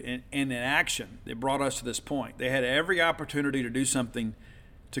ineptitude and inaction that brought us to this point. They had every opportunity to do something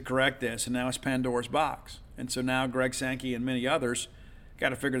to correct this, and now it's Pandora's box. And so now Greg Sankey and many others got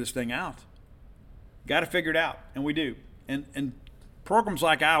to figure this thing out. Got to figure it out, and we do. And programs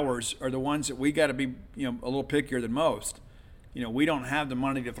like ours are the ones that we got to be a little pickier than most. We don't have the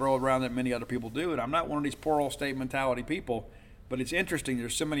money to throw around that many other people do, and I'm not one of these poor old state mentality people, but it's interesting.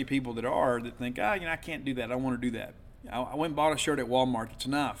 There's so many people that think, I can't do that. I don't want to do that. I went and bought a shirt at Walmart. It's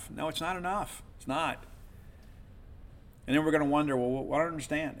enough. No, it's not enough. It's not. And then we're going to wonder, well, I don't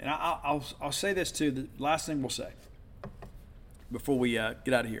understand. And I'll say this too. The last thing we'll say before we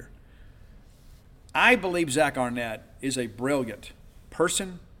get out of here. I believe Zach Arnett is a brilliant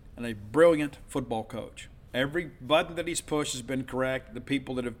person and a brilliant football coach. Every button that he's pushed has been correct. The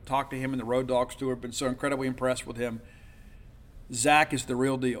people that have talked to him in the Road Dogs tour have been so incredibly impressed with him. Zach is the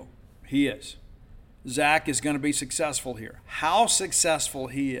real deal. He is. Zach is going to be successful here. How successful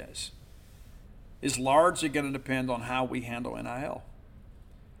he is largely going to depend on how we handle NIL.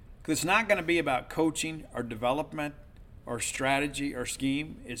 Because it's not going to be about coaching or development or strategy or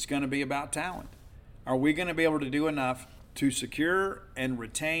scheme. It's going to be about talent. Are we going to be able to do enough to secure and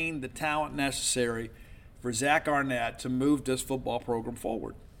retain the talent necessary for Zach Arnett to move this football program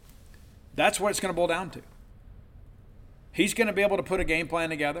forward? That's what it's going to boil down to. He's going to be able to put a game plan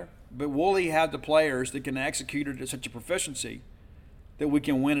together, but will he have the players that can execute it at such a proficiency that we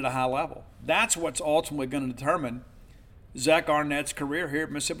can win at a high level? That's what's ultimately going to determine Zach Arnett's career here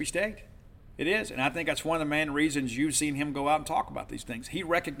at Mississippi State. It is, and I think that's one of the main reasons you've seen him go out and talk about these things. He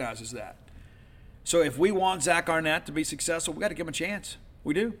recognizes that. So if we want Zach Arnett to be successful, we've got to give him a chance.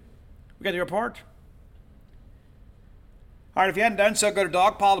 We do. We've got to do our part. All right, if you hadn't done so, go to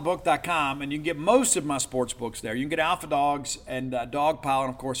dogpilethebook.com, and you can get most of my sports books there. You can get Alpha Dogs and Dogpile, and,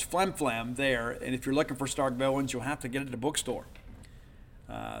 of course, Flim Flam there. And if you're looking for Stark Villains, you'll have to get it at the bookstore.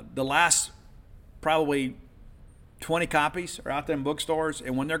 The last probably 20 copies are out there in bookstores,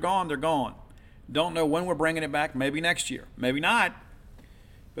 and when they're gone, they're gone. Don't know when we're bringing it back, maybe next year, maybe not.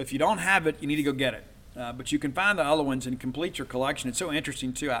 But if you don't have it, you need to go get it. But you can find the other ones and complete your collection. It's so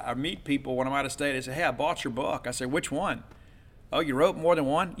interesting, too. I meet people when I'm out of state. They say, hey, I bought your book. I say, which one? Oh, you wrote more than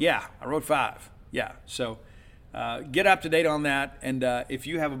one? Yeah, I wrote 5. Yeah, so get up to date on that. And if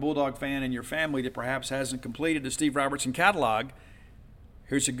you have a Bulldog fan in your family that perhaps hasn't completed the Steve Robertson catalog,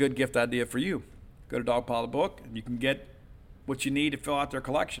 here's a good gift idea for you. Go to Dogpile the Book, and you can get what you need to fill out their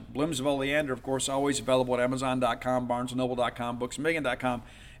collection. Blooms of Oleander, of course, always available at Amazon.com, BarnesandNoble.com, BooksMillion.com.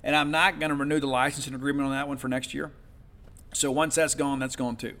 And I'm not going to renew the licensing agreement on that one for next year. So once that's gone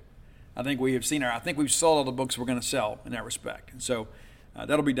too. I think we've sold all the books we're going to sell in that respect. And so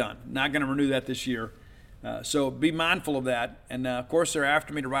that'll be done. Not going to renew that this year. So be mindful of that. And, of course, they're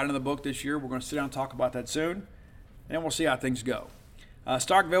after me to write another book this year. We're going to sit down and talk about that soon. And we'll see how things go.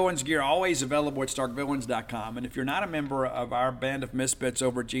 Stark Villains gear always available at StarkVillains.com. And if you're not a member of our band of misfits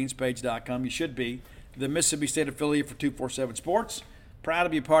over at JeansPage.com, you should be. The Mississippi State affiliate for 247 Sports. Proud to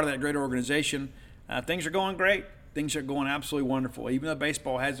be a part of that great organization. Things are going great. Things are going absolutely wonderful. Even though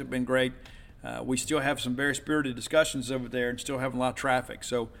baseball hasn't been great, we still have some very spirited discussions over there and still have a lot of traffic.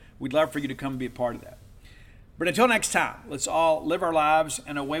 So we'd love for you to come be a part of that. But until next time, let's all live our lives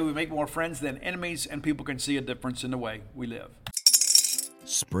in a way we make more friends than enemies, and people can see a difference in the way we live.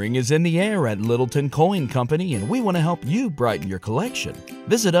 Spring is in the air at Littleton Coin Company, and we want to help you brighten your collection.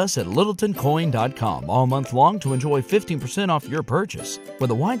 Visit us at littletoncoin.com all month long to enjoy 15% off your purchase.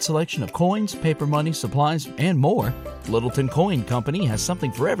 With a wide selection of coins, paper money, supplies, and more, Littleton Coin Company has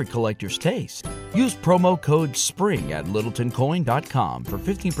something for every collector's taste. Use promo code SPRING at littletoncoin.com for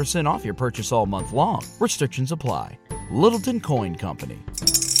 15% off your purchase all month long. Restrictions apply. Littleton Coin Company.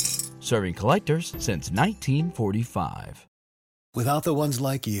 Serving collectors since 1945. Without the ones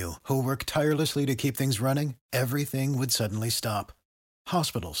like you, who work tirelessly to keep things running, everything would suddenly stop.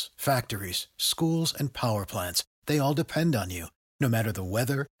 Hospitals, factories, schools, and power plants, they all depend on you. No matter the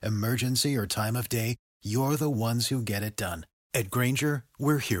weather, emergency, or time of day, you're the ones who get it done. At Grainger,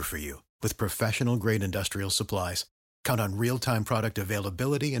 we're here for you with professional-grade industrial supplies. Count on real-time product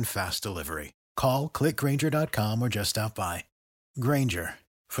availability and fast delivery. Call, click Grainger.com, or just stop by. Grainger,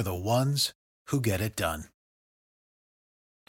 for the ones who get it done.